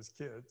together as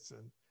kids.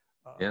 And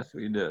yes,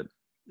 we did.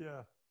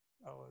 Yeah,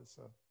 I was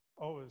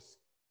always,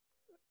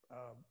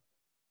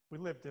 we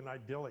lived in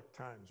idyllic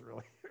times,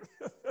 really.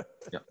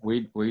 Yeah,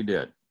 we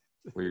did.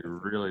 We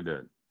really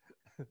did.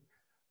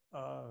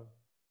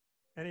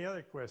 Any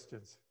other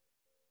questions?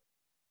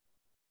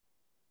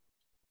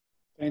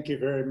 Thank you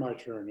very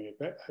much, Ernie.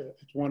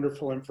 It's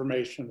wonderful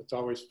information. It's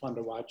always fun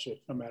to watch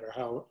it, no matter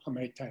how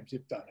many times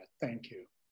you've done it. Thank you.